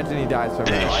 Imagine he dies from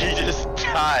me. He just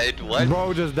died. What?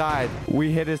 Bro just died.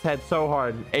 We hit his head so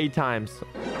hard. 8 times.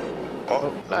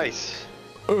 Oh, nice.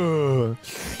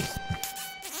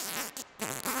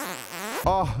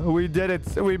 Oh, we did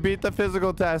it. We beat the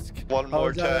physical test. One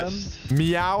more test.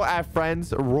 Meow at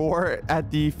friends, roar at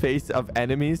the face of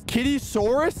enemies.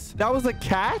 Kittysaurus? That was a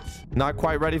cat? Not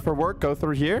quite ready for work. Go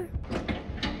through here.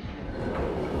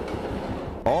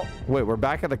 Oh, wait, we're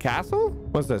back at the castle?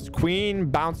 What's this?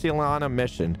 Queen Bouncylana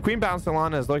mission. Queen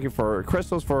Bouncylana is looking for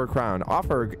crystals for her crown.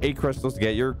 Offer 8 crystals to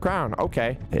get your crown.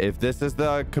 Okay. If this is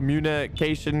the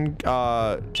communication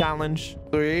challenge.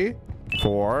 3,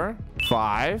 4,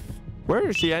 5, Where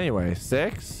is she anyway?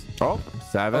 6? Oh,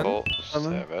 7. Oh,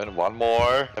 7. One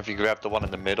more. If you grab the one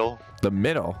in the middle. The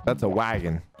middle? That's a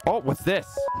wagon. Oh, what's this?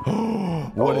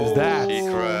 What is that?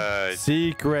 Secret.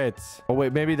 Secret. Oh,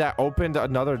 wait, maybe that opened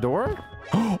another door?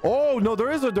 Oh, no,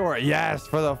 there is a door. Yes,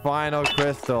 for the final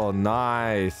crystal.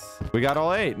 Nice. We got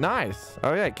all 8. Nice.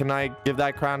 Oh, yeah. Can I give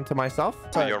that crown to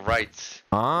myself? To your right.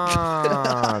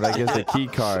 Ah, that gives the key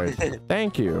card.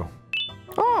 Thank you.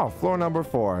 Oh, floor number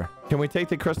 4. Can we take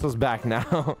the crystals back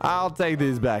now? I'll take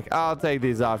these back. I'll take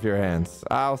these off your hands.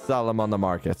 I'll sell them on the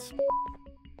market.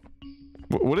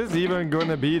 What is even going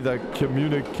to be the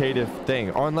communicative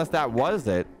thing? Or unless that was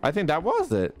it. I think that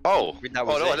was it. Oh, that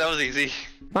was easy.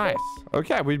 Nice.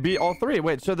 Okay, we beat all 3.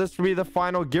 Wait, so this would be the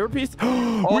final gear piece? We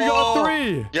got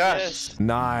 3. Yes.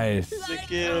 Nice.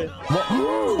 What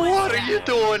are you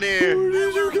doing here? Where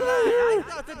did you get here? I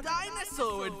thought the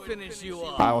dinosaur would finish you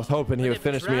off. I was hoping he would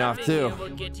finish me off too. Will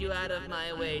get you out of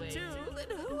my way too.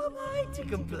 Then who am I to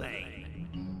complain?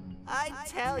 I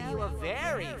tell you a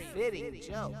very fitting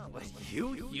joke, but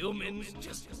you humans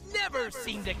just never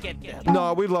seem to get them.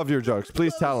 No, we love your jokes.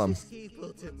 Please tell them. People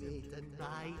to me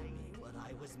denied me what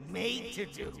I was made to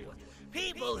do.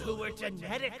 People who were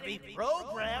genetically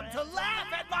programmed to laugh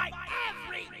at my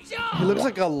every joke. He looks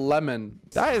like a lemon.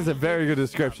 That is a very good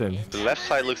description. The left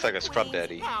side looks like a scrub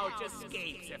daddy. Couch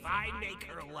escapes if I make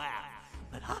her laugh,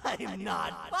 but I'm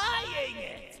not buying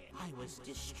it. I was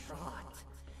distraught.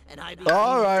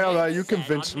 All right, you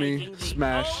convinced me.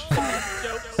 Smash.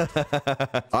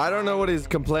 I don't know what he's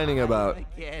complaining about.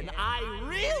 Again, I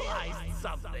realized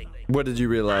something. What did you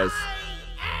realize?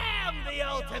 I am the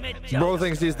ultimate Joker. Bro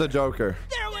thinks he's the Joker.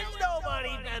 There was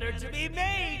nobody better to be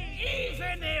made,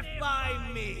 even if by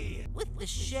me. With the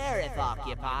sheriff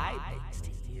occupied,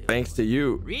 Thanks to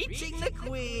you. reaching the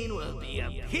queen will be a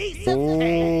piece of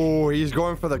Oh, he's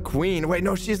going for the queen. Wait,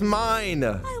 no, she's mine.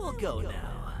 I will go now.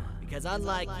 Because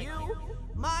unlike you,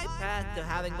 my path to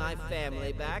having my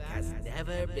family back has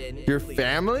never been Your clear.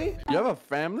 family? You have a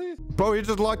family? Bro, he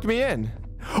just locked me in.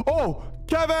 Oh,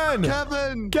 Kevin!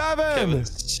 Kevin!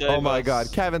 Oh my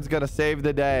God, Kevin's gonna save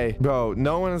the day. Bro,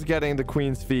 no one is getting the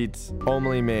queen's feet.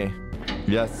 Only me.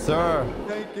 Yes, sir.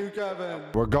 Thank you, Kevin.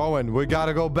 We're going. We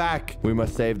gotta go back. We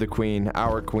must save the queen,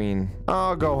 our queen.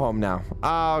 I'll go home now.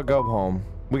 I'll go home.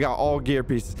 We got all gear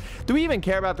pieces. Do we even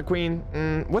care about the queen?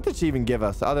 What did she even give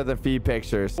us other than feed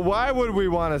pictures? Why would we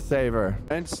want to save her?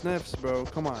 And sniffs, bro.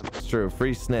 Come on. It's true.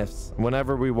 Free sniffs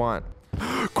whenever we want.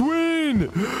 Queen!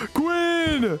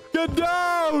 Queen! Get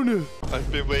down!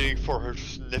 I've been waiting for her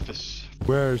sniffers.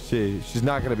 Where is she? She's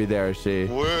not going to be there, is she?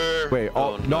 Where? Wait,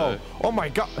 oh, no. Oh my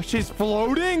God. She's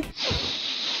floating?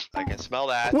 I can smell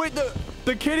that. Wait,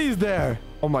 the kitty's there.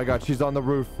 Oh my God, she's on the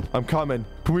roof. I'm coming.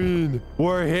 Queen,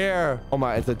 we're here. Oh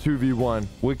my, it's a 2v1.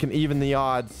 We can even the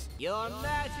odds. Your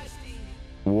Majesty.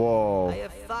 Whoa. I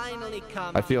have finally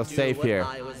come I feel to safe do what here.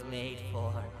 I was made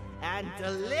for and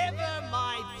deliver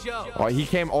my jokes. Oh, he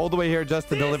came all the way here just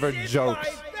to deliver jokes.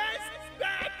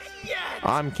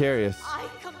 I'm curious.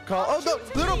 Oh, the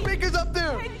little pig is up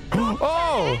there.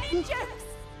 Oh.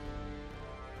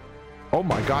 Oh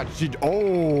my God,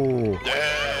 oh.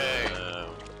 Dang.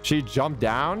 She jumped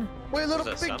down? Wait, little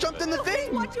pig jumped in the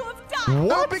thing. What you have done? Little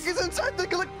What? pig is inside the...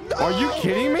 No! Are you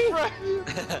kidding me? What?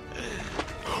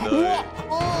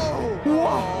 Oh.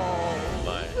 Whoa.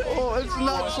 Oh, it's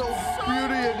not so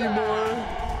beauty anymore.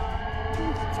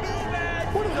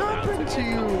 What happened to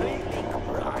you?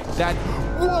 That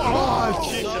what?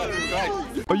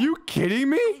 Are you kidding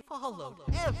me? Followed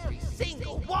every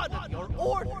single one of your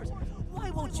orders. Why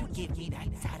won't you give me that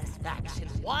satisfaction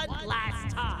one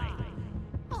last time?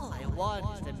 All I want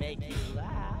is to make you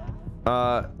laugh.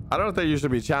 I don't think you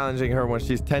should be challenging her when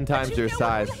she's 10 times your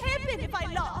size. What will happen if I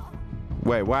laugh?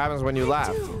 Wait, what happens when you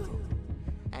laugh?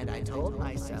 And I told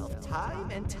myself time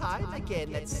and time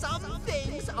again that some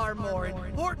things are more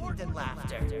important than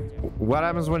laughter. What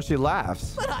happens when she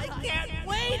laughs? But I can't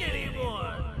wait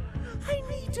anymore. I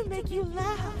need to make you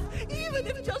laugh, even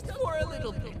if just for a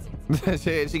little bit.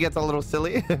 she gets a little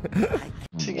silly.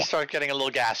 You start getting a little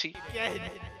gassy. Again,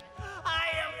 I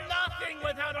am nothing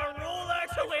without a ruler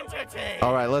to entertain.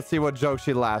 All right, let's see what joke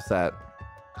she laughs at.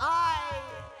 I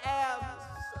am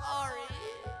sorry.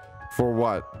 For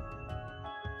what?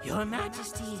 Your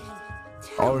Majesty.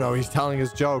 Oh no, he's telling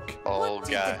his joke. Oh, What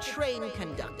did the train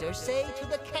conductor say to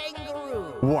the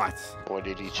kangaroo? What? What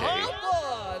did he say?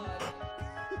 Hold on.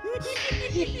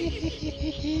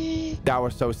 That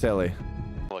was so silly.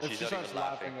 Well, she's not even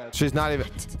laughing. She's not even.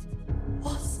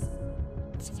 Was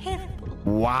terrible.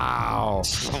 Wow.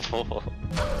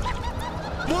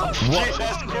 What?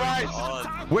 Jesus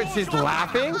Christ! Wait, she's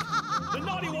laughing? The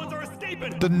naughty ones are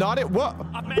escaping. The naughty what?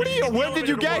 What are you? When did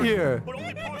you get here? But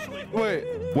only partially.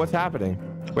 Wait, what's happening?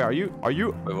 Wait, are you?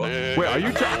 Wait, what? Wait, are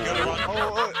you?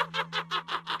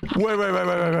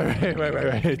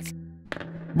 Wait.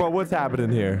 Bro, what's happening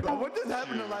here? What just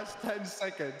happened in the last 10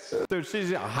 seconds? Dude,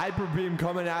 she's a hyper beam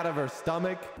coming out of her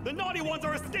stomach. The naughty ones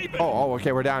are escaping. Oh,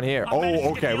 okay, we're down here.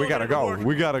 Oh, okay, we gotta go.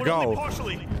 We gotta go.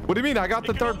 What do you mean? I got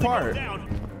the third part.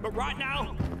 But right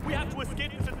now, we have to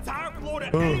escape this entire floor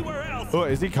to anywhere else. Oh,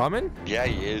 is he coming? Yeah,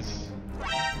 he is.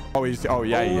 Oh,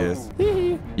 yeah, he is.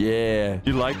 Yeah.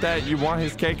 You like that? You want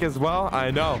his cake as well? I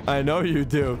know you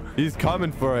do. He's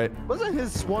coming for it. Wasn't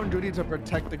his sworn duty to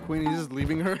protect the queen? He's just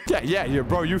leaving her. Yeah,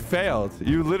 bro, you failed.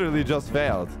 You literally just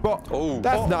failed. Bro,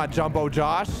 that's not Jumbo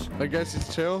Josh. I guess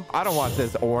he's chill. I don't want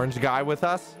this orange guy with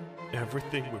us.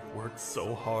 Everything we've worked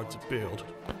so hard to build,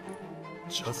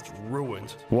 just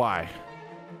ruined. Why?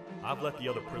 I've let the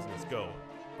other prisoners go,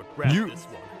 but grab this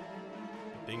one.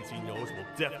 The things he knows will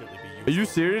definitely be useful. Are you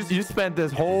serious? You spent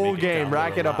this whole game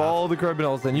racking up all the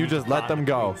criminals and you just let them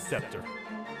go. Scepter.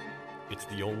 It's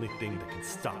the only thing that can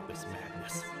stop this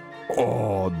madness.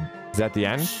 Oh, is that the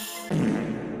end?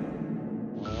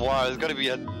 Wow, there's gonna be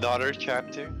another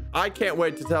chapter. I can't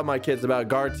wait to tell my kids about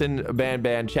Garten of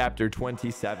Banban chapter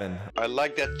 27. I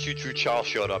like that Choo Charles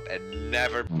showed up and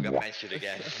never got mentioned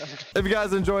again. If you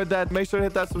guys enjoyed that, make sure to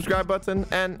hit that subscribe button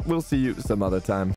and we'll see you some other time.